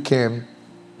think you can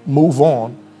move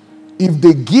on. If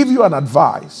they give you an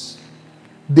advice,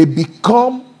 they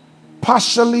become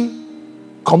partially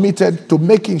committed to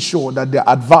making sure that their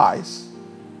advice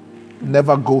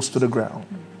never goes to the ground.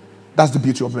 That's the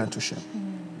beauty of mentorship.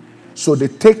 So they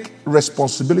take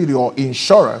responsibility or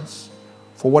insurance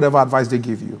for whatever advice they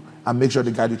give you and make sure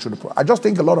they guide you through the process. I just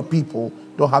think a lot of people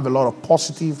don't have a lot of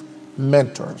positive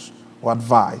mentors or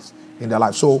advice in their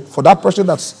life. So for that person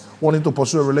that's wanting to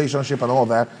pursue a relationship and all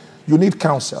that, you need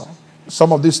counsel.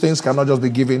 Some of these things cannot just be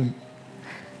given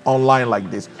online like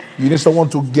this. You need someone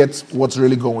to get what's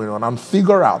really going on and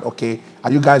figure out, okay,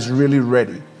 are you guys really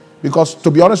ready? Because to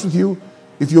be honest with you,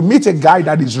 if you meet a guy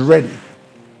that is ready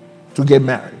to get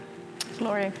married,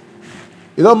 Glory.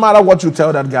 it don't matter what you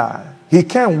tell that guy. He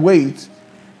can't wait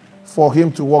for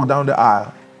him to walk down the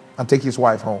aisle and take his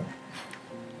wife home.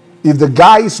 If the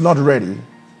guy is not ready,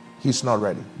 he's not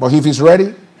ready. But if he's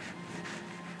ready,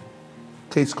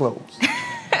 case closed.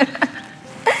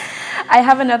 I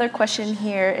have another question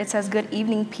here. It says, good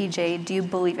evening, PJ. Do you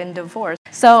believe in divorce?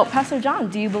 So, Pastor John,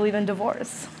 do you believe in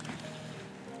divorce?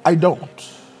 I don't.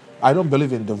 I don't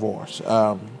believe in divorce.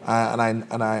 And I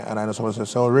know someone says,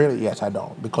 so really? Yes, I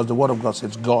don't. Because the Word of God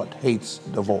says God hates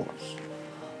divorce.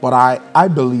 But I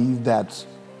believe that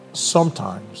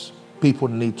sometimes people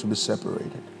need to be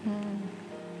separated.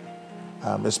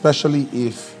 Especially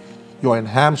if you're in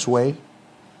harm's way,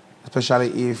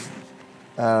 especially if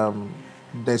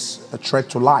there's a threat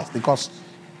to life. Because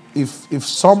if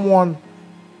someone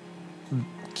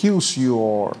kills you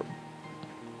or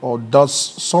does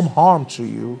some harm to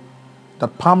you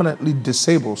that permanently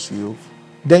disables you,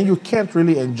 then you can't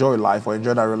really enjoy life or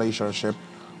enjoy that relationship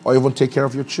or even take care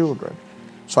of your children.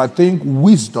 So I think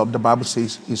wisdom, the Bible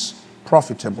says, is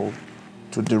profitable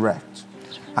to direct.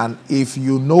 And if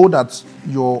you know that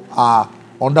you are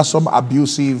under some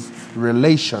abusive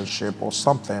relationship or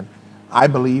something, I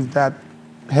believe that,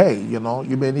 hey, you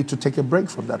may need to take a break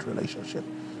from that relationship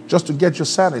just to get your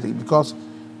sanity, because,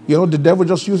 the devil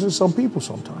just uses some people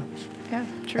sometimes. Yeah,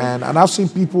 true. And I've seen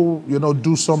people,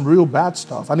 do some real bad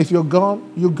stuff. And if you're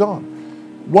gone, you're gone.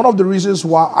 One of the reasons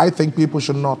why I think people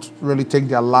should not really take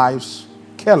their lives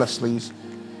carelessly is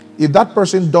if that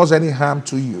person does any harm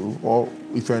to you, or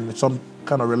if you're in some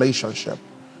kind of relationship,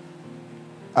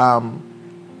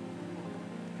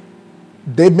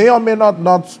 they may or may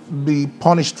not be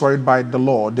punished for it by the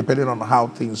law, depending on how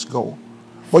things go.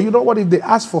 But you know what? If they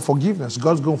ask for forgiveness,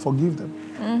 God's going to forgive them.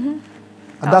 Mm-hmm.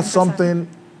 And that's 100%. Something,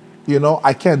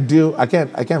 I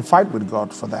can't fight with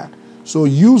God for that. So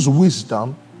use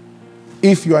wisdom.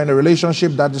 If you are in a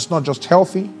relationship that is not just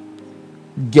healthy,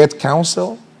 get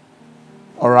counsel.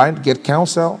 All right? Get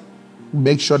counsel.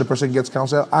 Make sure the person gets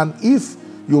counsel. And if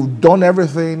you've done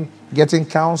everything, getting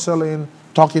counseling,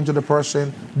 talking to the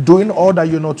person, doing all that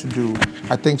you know to do,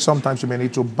 I think sometimes you may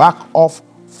need to back off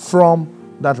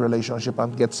from that relationship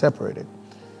and get separated.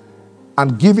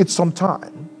 And give it some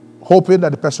time, hoping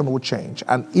that the person will change.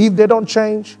 And if they don't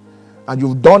change, and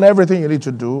you've done everything you need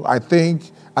to do, I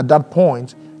think at that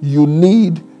point, you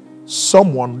need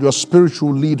someone, your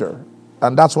spiritual leader.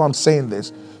 And that's why I'm saying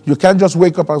this. You can't just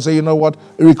wake up and say, you know what,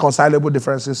 irreconcilable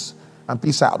differences and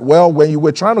peace out. Well, when you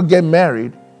were trying to get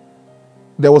married,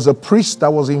 there was a priest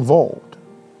that was involved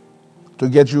to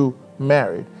get you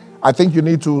married. I think you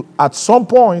need to, at some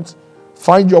point,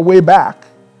 find your way back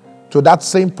to that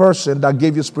same person that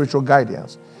gave you spiritual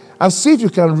guidance and see if you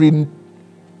can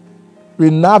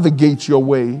re-navigate your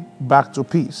way back to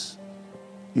peace.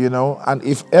 And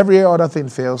if every other thing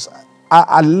fails,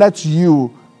 I let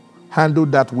you handle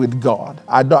that with God.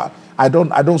 I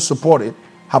don't support it.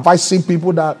 Have I seen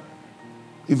people that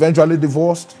eventually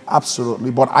divorced?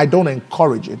 Absolutely. But I don't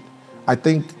encourage it. I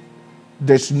think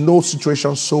there's no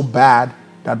situation so bad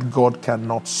that God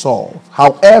cannot solve.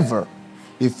 However,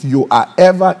 if you are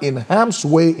ever in harm's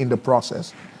way in the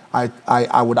process,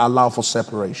 I would allow for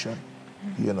separation.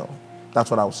 That's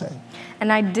what I was saying.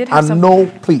 And I did have no,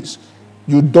 please,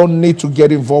 you don't need to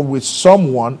get involved with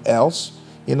someone else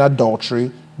in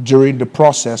adultery during the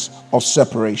process of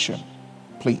separation.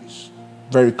 Please.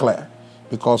 Very clear.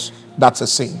 Because that's a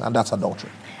sin and that's adultery.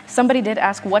 Somebody did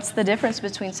ask, what's the difference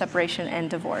between separation and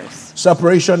divorce?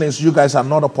 Separation is you guys are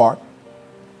not apart,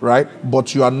 right?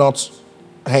 But you are not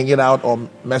hanging out or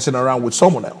messing around with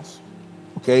someone else,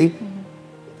 okay? Mm-hmm.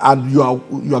 And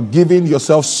you are giving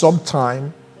yourself some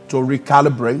time to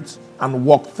recalibrate and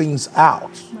work things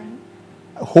out, right,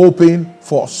 hoping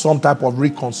for some type of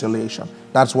reconciliation.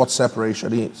 That's what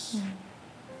separation is.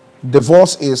 Mm-hmm.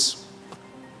 Divorce is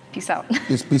peace out.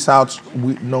 It's peace out,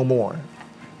 no more.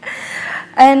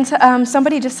 And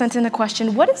somebody just sent in a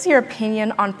question. What is your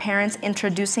opinion on parents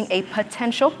introducing a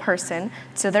potential person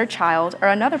to their child or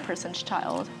another person's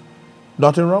child?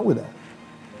 Nothing wrong with that.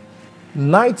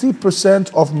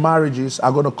 90% of marriages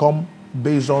are going to come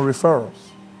based on referrals.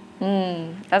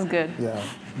 That's good. Yeah,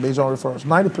 based on referrals.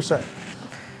 90%.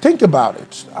 Think about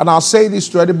it. And I'll say this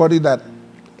to anybody that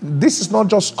this is not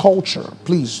just culture.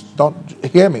 Please don't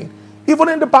hear me. Even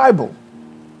in the Bible,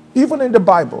 people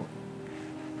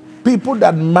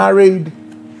that married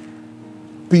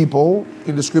people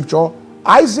in the scripture,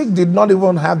 Isaac did not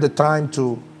even have the time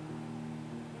to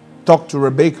talk to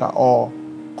Rebekah or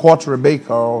court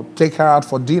Rebekah or take her out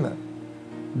for dinner.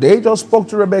 They just spoke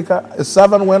to Rebekah. A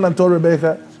servant went and told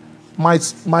Rebekah,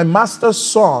 my master's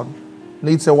son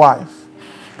needs a wife.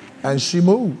 And she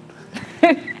moved.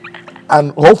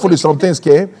 And hopefully some things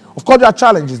came. Of course, there are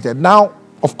challenges there. Now,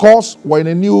 of course, we're in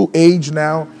a new age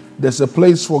now. There's a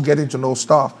place for getting to know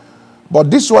stuff. But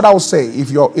this is what I would say.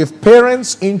 If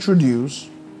parents introduce,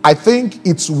 I think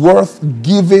it's worth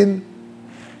giving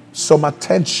some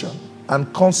attention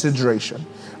and consideration.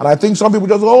 And I think some people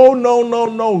just, oh,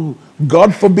 no.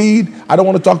 God forbid, I don't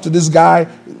want to talk to this guy.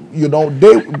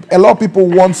 A lot of people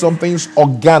want some things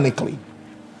organically.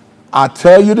 I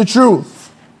tell you the truth.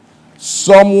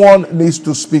 Someone needs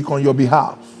to speak on your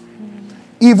behalf.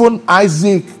 Even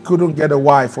Isaac couldn't get a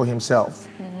wife for himself.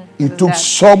 It took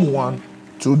someone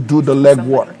to do the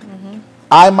legwork.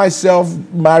 I myself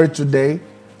married today.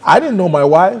 I didn't know my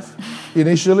wife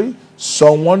initially.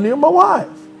 Someone knew my wife.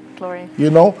 Glory.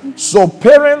 So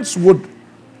parents would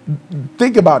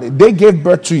think about it. They gave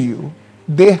birth to you.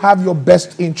 They have your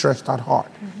best interest at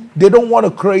heart. They don't want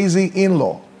a crazy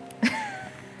in-law.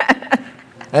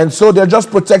 And so they're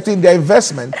just protecting their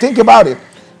investment. Think about it.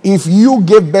 If you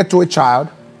gave birth to a child,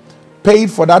 paid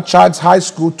for that child's high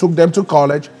school, took them to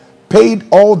college, paid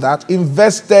all that,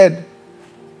 invested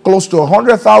close to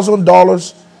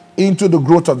 $100,000 into the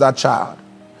growth of that child,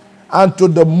 and to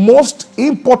the most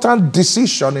important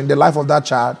decision in the life of that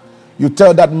child, you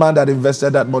tell that man that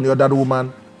invested that money or that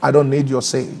woman, I don't need your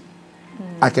say.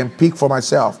 I can pick for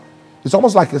myself. It's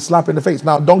almost like a slap in the face.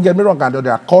 Now, don't get me wrong, I know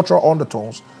there are cultural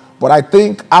undertones, but I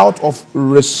think out of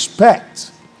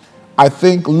respect, I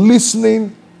think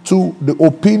listening to the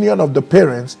opinion of the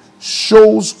parents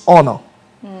shows honor.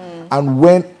 And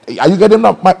are you getting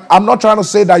up? I'm not trying to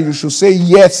say that you should say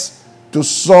yes to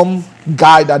some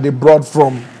guy that they brought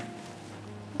from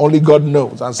only God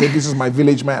knows and say, this is my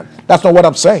village man. That's not what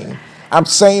I'm saying. I'm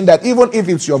saying that even if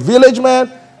it's your village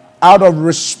man, out of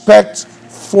respect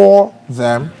for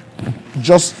them,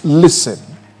 just listen.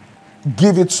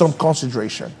 Give it some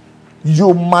consideration.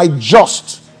 You might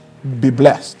just be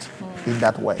blessed in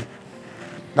that way.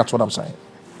 That's what I'm saying.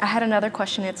 I had another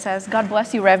question. It says, God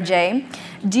bless you, Rev J.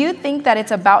 Do you think that it's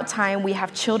about time we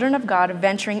have children of God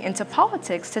venturing into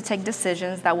politics to take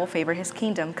decisions that will favor his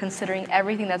kingdom, considering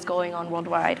everything that's going on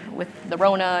worldwide with the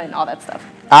Rona and all that stuff?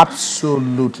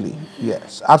 Absolutely,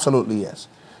 yes. Absolutely, yes.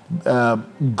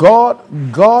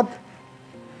 God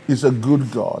is a good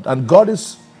God, and God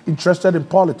is interested in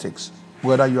politics,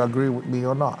 whether you agree with me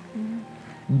or not.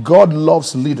 God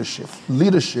loves leadership.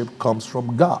 Leadership comes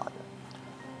from God.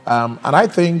 And I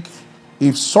think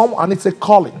and it's a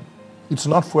calling, it's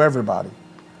not for everybody.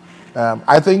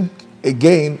 I think,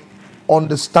 again,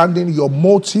 understanding your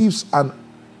motives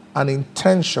and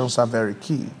intentions are very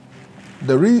key.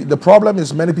 The problem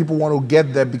is many people want to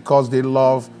get there because they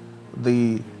love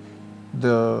the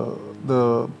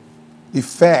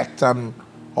effect and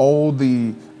all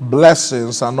the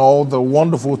blessings and all the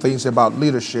wonderful things about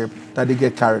leadership that they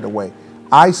get carried away.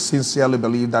 I sincerely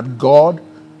believe that God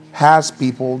has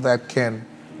people that can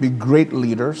be great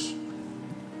leaders.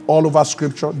 All over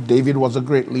Scripture, David was a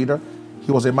great leader.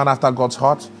 He was a man after God's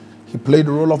heart. He played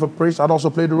the role of a priest and also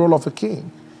played the role of a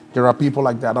king. There are people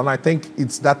like that, and I think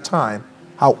it's that time.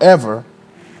 However,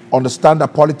 understand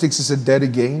that politics is a dirty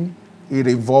game. It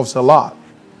involves a lot.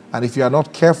 And if you are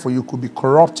not careful, you could be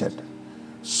corrupted.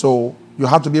 So you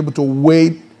have to be able to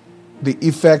weigh the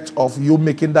effect of you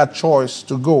making that choice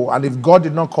to go. And if God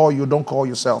did not call you, don't call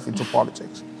yourself into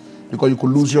politics, because you could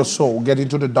lose your soul, get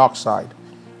into the dark side,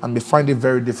 and may find it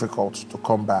very difficult to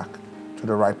come back to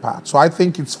the right path. So I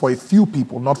think it's for a few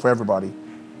people, not for everybody.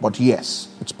 But yes,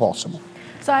 it's possible.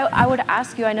 So I would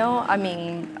ask you,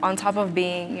 on top of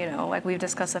being, like we've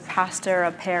discussed, a pastor,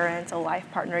 a parent, a life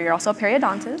partner, you're also a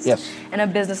periodontist. Yes. And a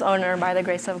business owner by the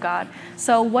grace of God.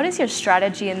 So what is your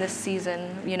strategy in this season,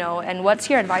 and what's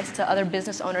your advice to other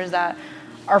business owners that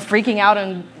are freaking out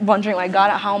and wondering, like, God,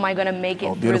 how am I going to make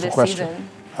it through this season?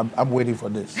 I'm waiting for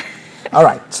this. All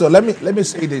right, so let me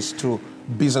say this to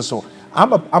business owners.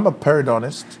 I'm a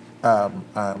periodontist,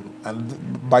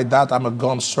 And by that, I'm a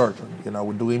gum surgeon.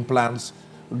 We do implants,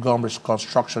 gum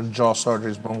reconstruction, jaw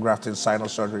surgeries, bone grafting,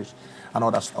 sinus surgeries, and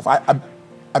all that stuff.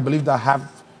 I believe that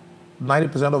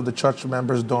 90% of the church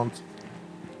members don't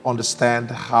understand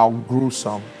how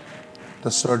gruesome the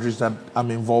surgeries that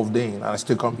I'm involved in, and I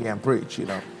still come here and preach.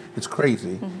 It's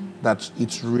crazy that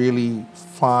it's really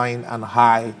fine and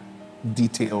high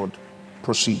detailed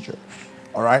procedure.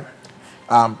 All right.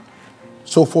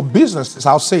 So for businesses,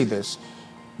 I'll say this: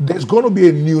 there's going to be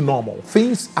a new normal.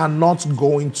 Things are not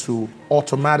going to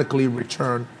automatically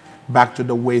return back to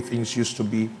the way things used to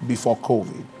be before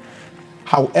COVID.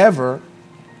 However,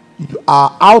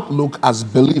 our outlook as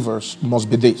believers must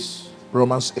be this: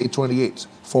 Romans 8:28.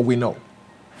 For we know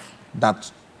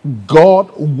that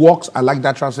God works, I like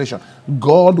that translation,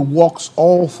 God works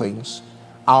all things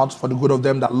out for the good of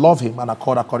them that love him and are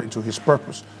called according to his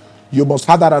purpose. You must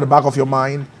have that at the back of your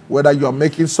mind, whether you're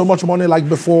making so much money like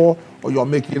before or you're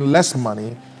making less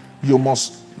money. You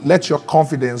must let your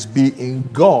confidence be in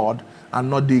God and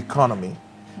not the economy,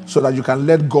 so that you can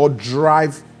let God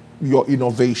drive your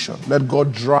innovation, let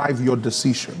God drive your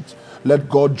decisions, let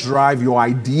God drive your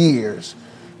ideas.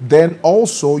 Then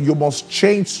also you must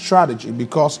change strategy,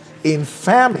 because in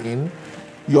famine,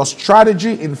 your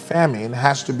strategy in famine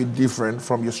has to be different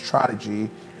from your strategy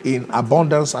in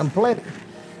abundance and plenty.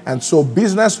 And so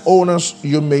business owners,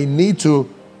 you may need to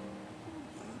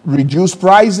reduce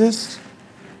prices.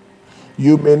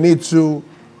 You may need to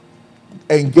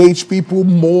engage people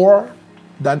more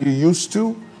than you used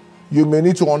to. You may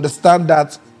need to understand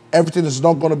that everything is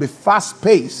not going to be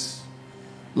fast-paced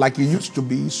like it used to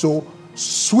be. So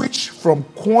switch from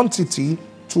quantity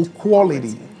to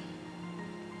quality.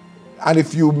 And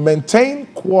if you maintain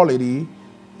quality,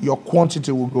 your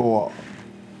quantity will go up.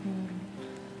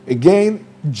 Again,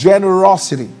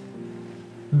 generosity.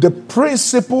 The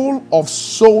principle of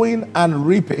sowing and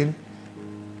reaping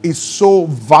is so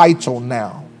vital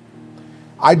now.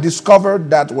 I discovered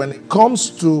that when it comes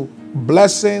to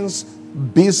blessings,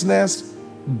 business,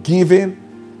 giving,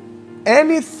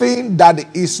 anything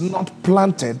that is not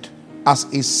planted as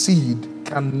a seed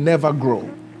can never grow.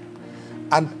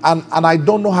 And I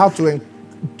don't know how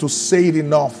to say it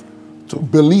enough to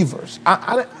believers.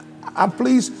 And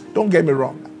please don't get me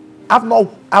wrong. I've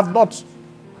not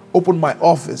opened my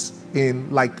office in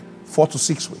like 4 to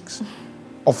 6 weeks,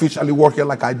 officially working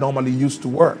like I normally used to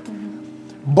work.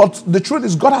 But the truth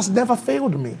is, God has never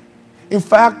failed me. In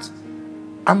fact,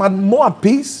 I'm more at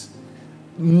peace.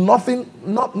 Nothing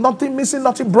missing,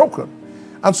 nothing broken.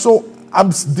 And so I'm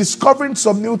discovering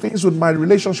some new things with my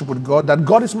relationship with God, that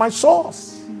God is my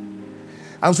source.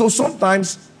 And so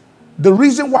sometimes the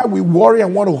reason why we worry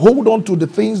and want to hold on to the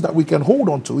things that we can hold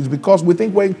on to is because we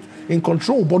think we're in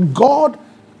control. But God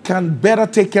can better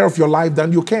take care of your life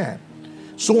than you can.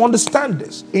 So understand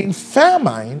this. In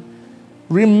famine,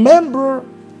 remember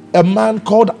a man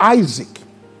called Isaac.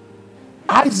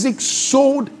 Isaac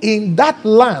sowed in that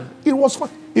land. It was fun.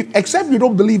 Except you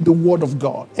don't believe the word of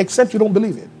God. Except you don't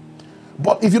believe it.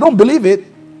 But if you don't believe it,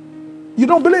 you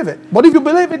don't believe it. But if you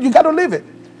believe it, you got to live it.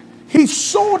 He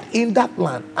sowed in that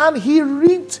land and he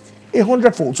reaped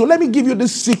 100-fold. So let me give you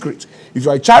this secret. If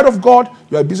you're a child of God,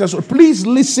 you're a business owner, please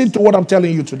listen to what I'm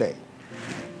telling you today.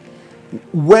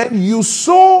 When you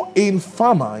sow in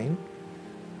famine,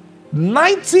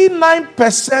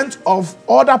 99% of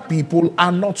other people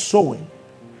are not sowing.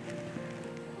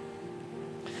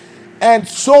 And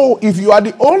so if you are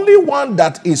the only one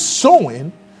that is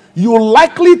sowing, you're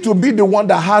likely to be the one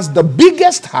that has the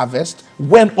biggest harvest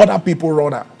when other people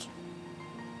run out.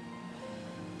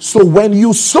 So when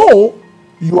you sow,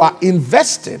 you are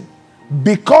investing,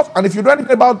 because, and if you know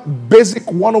anything about basic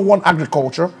 101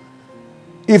 agriculture,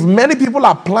 if many people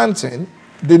are planting,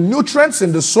 the nutrients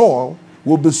in the soil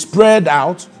will be spread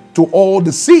out to all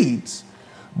the seeds.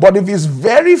 But if it's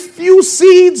very few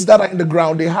seeds that are in the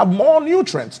ground, they have more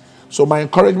nutrients. So my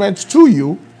encouragement to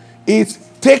you is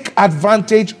take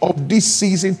advantage of this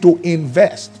season to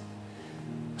invest.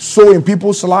 Sow in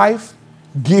people's life,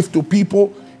 give to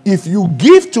people. If you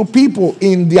give to people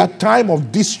in their time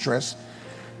of distress,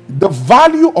 the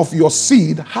value of your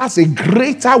seed has a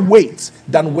greater weight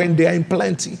than when they are in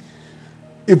plenty.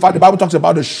 In fact, the Bible talks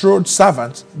about the shrewd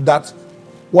servant, that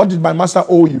what did my master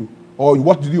owe you? Or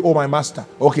what did you owe my master?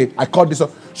 Okay, I caught this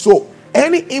up. So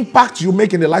any impact you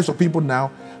make in the lives of people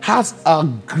now has a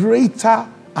greater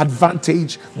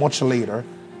advantage much later.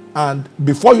 And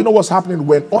before you know what's happening,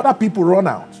 when other people run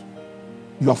out,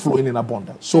 you are flowing in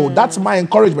abundance. So that's my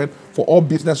encouragement for all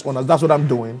business owners. That's what I'm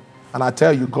doing. And I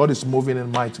tell you, God is moving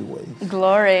in mighty ways.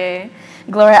 Glory.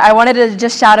 Glory. I wanted to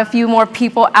just shout a few more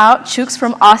people out. Chooks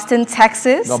from Austin,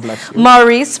 Texas. God bless you.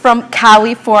 Maurice from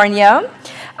California.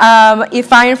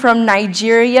 Ifeanyi from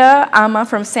Nigeria. Amma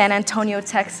from San Antonio,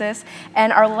 Texas.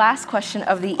 And our last question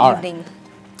of the evening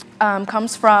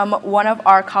comes from one of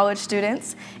our college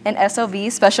students in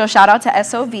SOV. Special shout out to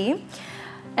SOV.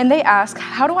 And they ask,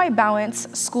 how do I balance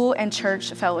school and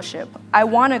church fellowship? I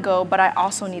want to go, but I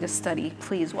also need to study.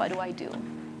 Please, what do I do?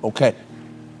 Okay.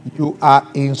 You are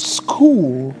in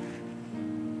school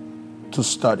to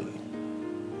study.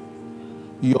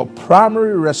 Your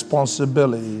primary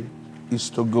responsibility is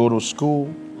to go to school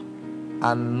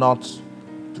and not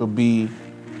to be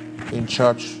in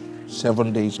church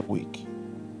 7 days a week.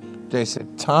 There's a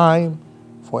time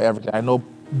for everything. I know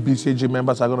BCG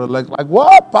members are going to like,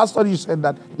 what? Pastor, you said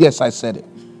that? Yes, I said it.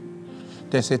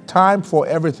 There's a time for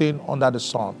everything under the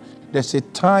sun. There's a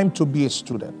time to be a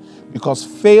student because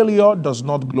failure does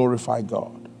not glorify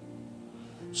God.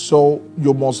 So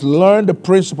you must learn the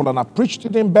principle, and I preached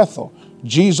it in Bethel.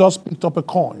 Jesus picked up a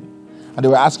coin, and they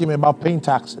were asking him about paying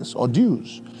taxes or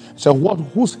dues. He said,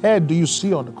 whose head do you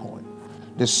see on the coin?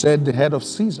 They said, the head of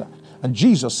Caesar. And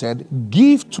Jesus said,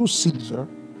 give to Caesar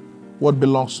what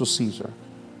belongs to Caesar,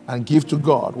 and give to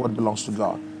God what belongs to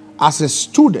God. As a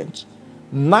student,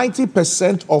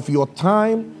 90% of your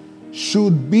time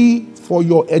should be for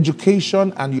your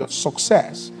education and your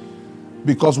success.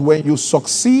 Because when you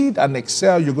succeed and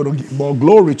excel, you're going to give more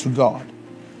glory to God.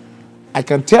 I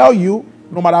can tell you,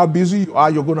 no matter how busy you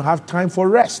are, you're going to have time for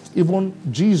rest. Even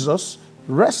Jesus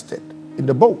rested in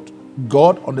the boat.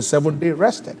 God on the seventh day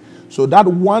rested. So that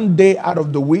 1 day out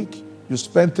of the week, you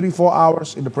spend 3-4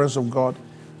 hours in the presence of God.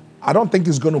 I don't think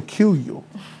it's going to kill you.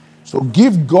 So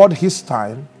give God his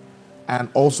time, and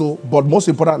also, but most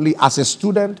importantly, as a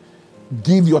student,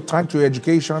 give your time to your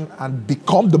education and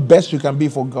become the best you can be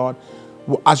for God.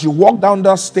 As you walk down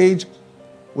that stage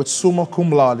with summa cum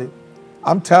laude,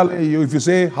 I'm telling you, if you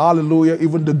say hallelujah,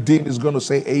 even the dean is going to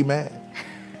say amen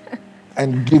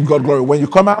and give God glory. When you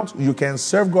come out, you can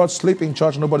serve God, sleep in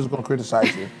church, nobody's going to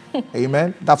criticize you.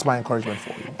 Amen. That's my encouragement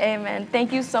for you. Amen.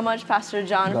 Thank you so much, Pastor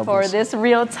John, God for bless you. this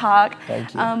real talk.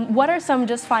 Thank you. What are some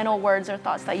just final words or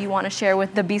thoughts that you want to share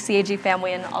with the BCAG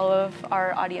family and all of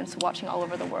our audience watching all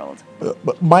over the world?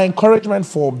 But my encouragement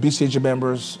for BCAG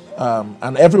members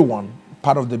and everyone,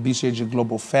 part of the BCAG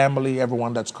Global family,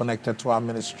 everyone that's connected to our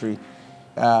ministry,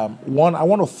 one, I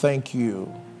want to thank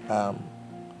you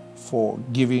for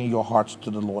giving your hearts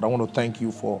to the Lord. I want to thank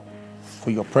you for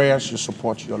your prayers, your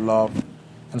support, your love,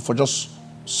 and for just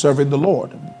serving the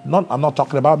Lord. I'm not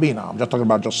talking about me now. I'm just talking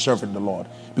about just serving the Lord.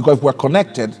 Because if we're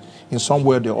connected in some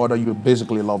way or the other, you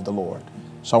basically love the Lord.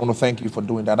 So I want to thank you for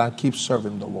doing that and keep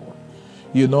serving the Lord.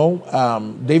 You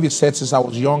know, David said, since I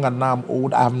was young and now I'm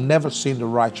old, I have never seen the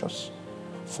righteous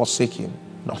forsaken,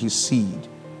 nor his seed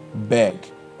beg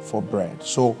for bread.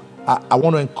 So I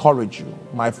want to encourage you.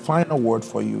 My final word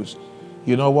for you is,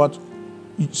 you know what?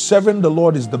 Serving the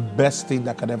Lord is the best thing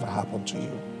that can ever happen to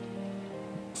you.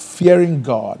 Fearing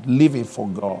God, living for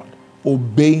God,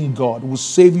 obeying God will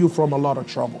save you from a lot of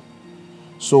trouble.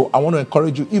 So I want to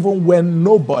encourage you, even when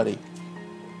nobody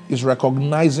is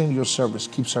recognizing your service,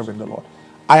 keep serving the Lord.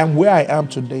 I am where I am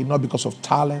today, not because of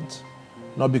talent,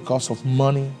 not because of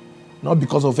money, not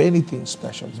because of anything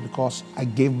special. It's because I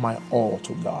gave my all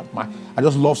to God. I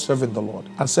just love serving the Lord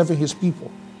and serving his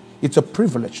people. It's a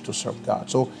privilege to serve God.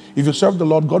 So if you serve the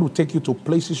Lord, God will take you to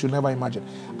places you never imagined.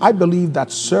 I believe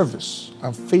that service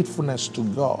and faithfulness to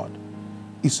God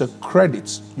is a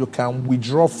credit you can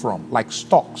withdraw from, like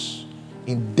stocks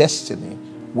in destiny,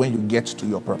 when you get to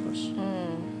your purpose.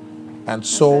 And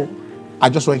so I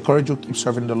just want to encourage you, keep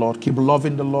serving the Lord, keep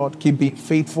loving the Lord, keep being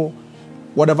faithful.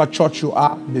 Whatever church you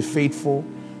are, be faithful,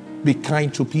 be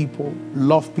kind to people,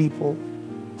 love people,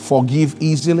 forgive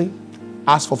easily,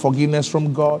 ask for forgiveness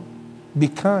from God, be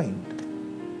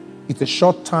kind. It's a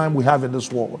short time we have in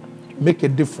this world. Make a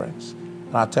difference.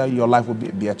 And I tell you, your life will be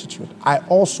a beatitude. I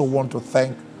also want to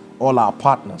thank all our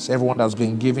partners, everyone that's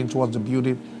been giving towards the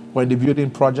building. We're in the building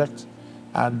project,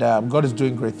 and God is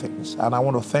doing great things. And I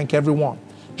want to thank everyone.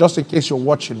 Just in case you're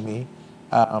watching me,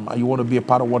 and you want to be a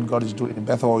part of what God is doing in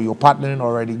Bethel, or you're partnering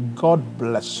already, God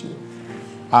bless you.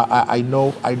 I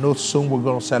know soon we're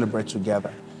going to celebrate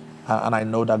together. And I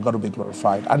know that God will be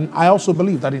glorified. And I also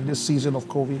believe that in this season of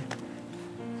COVID,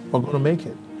 we're going to make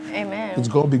it. Amen. It's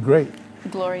going to be great.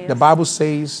 Glorious. The Bible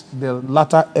says the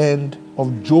latter end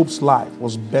of Job's life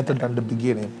was better than the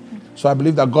beginning. So I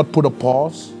believe that God put a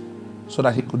pause so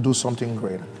that he could do something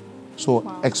greater.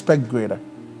 So expect greater.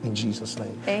 In Jesus'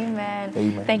 name. Amen.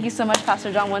 Amen. Thank you so much,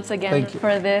 Pastor John, once again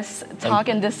for this talk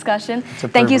and discussion. It's a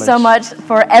Thank you so privilege. much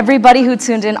for everybody who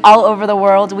tuned in all over the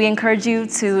world. We encourage you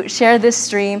to share this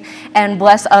stream and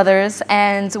bless others.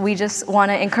 And we just want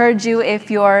to encourage you,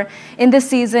 if you're in this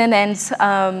season and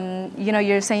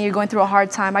you're saying you're going through a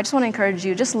hard time, I just want to encourage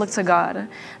you, just look to God.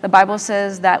 The Bible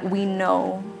says that we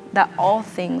know that all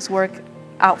things work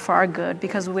out for our good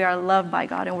because we are loved by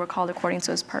God and we're called according to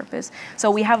His purpose.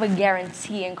 So we have a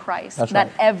guarantee in Christ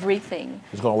that everything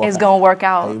is going to work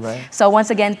out. Amen. So once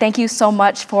again, thank you so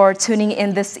much for tuning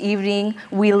in this evening.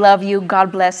 We love you.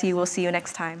 God bless you. We'll see you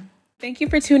next time. Thank you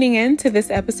for tuning in to this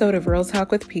episode of Real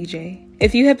Talk with PJ.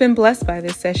 If you have been blessed by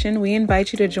this session, we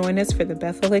invite you to join us for the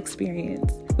Bethel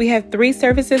Experience. We have 3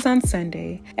 services on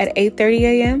Sunday at 8:30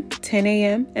 a.m., 10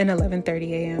 a.m., and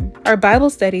 11:30 a.m. Our Bible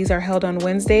studies are held on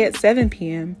Wednesday at 7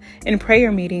 p.m. and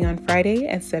prayer meeting on Friday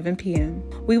at 7 p.m.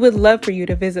 We would love for you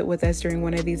to visit with us during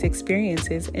one of these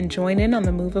experiences and join in on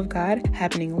the move of God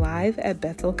happening live at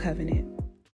Bethel Covenant.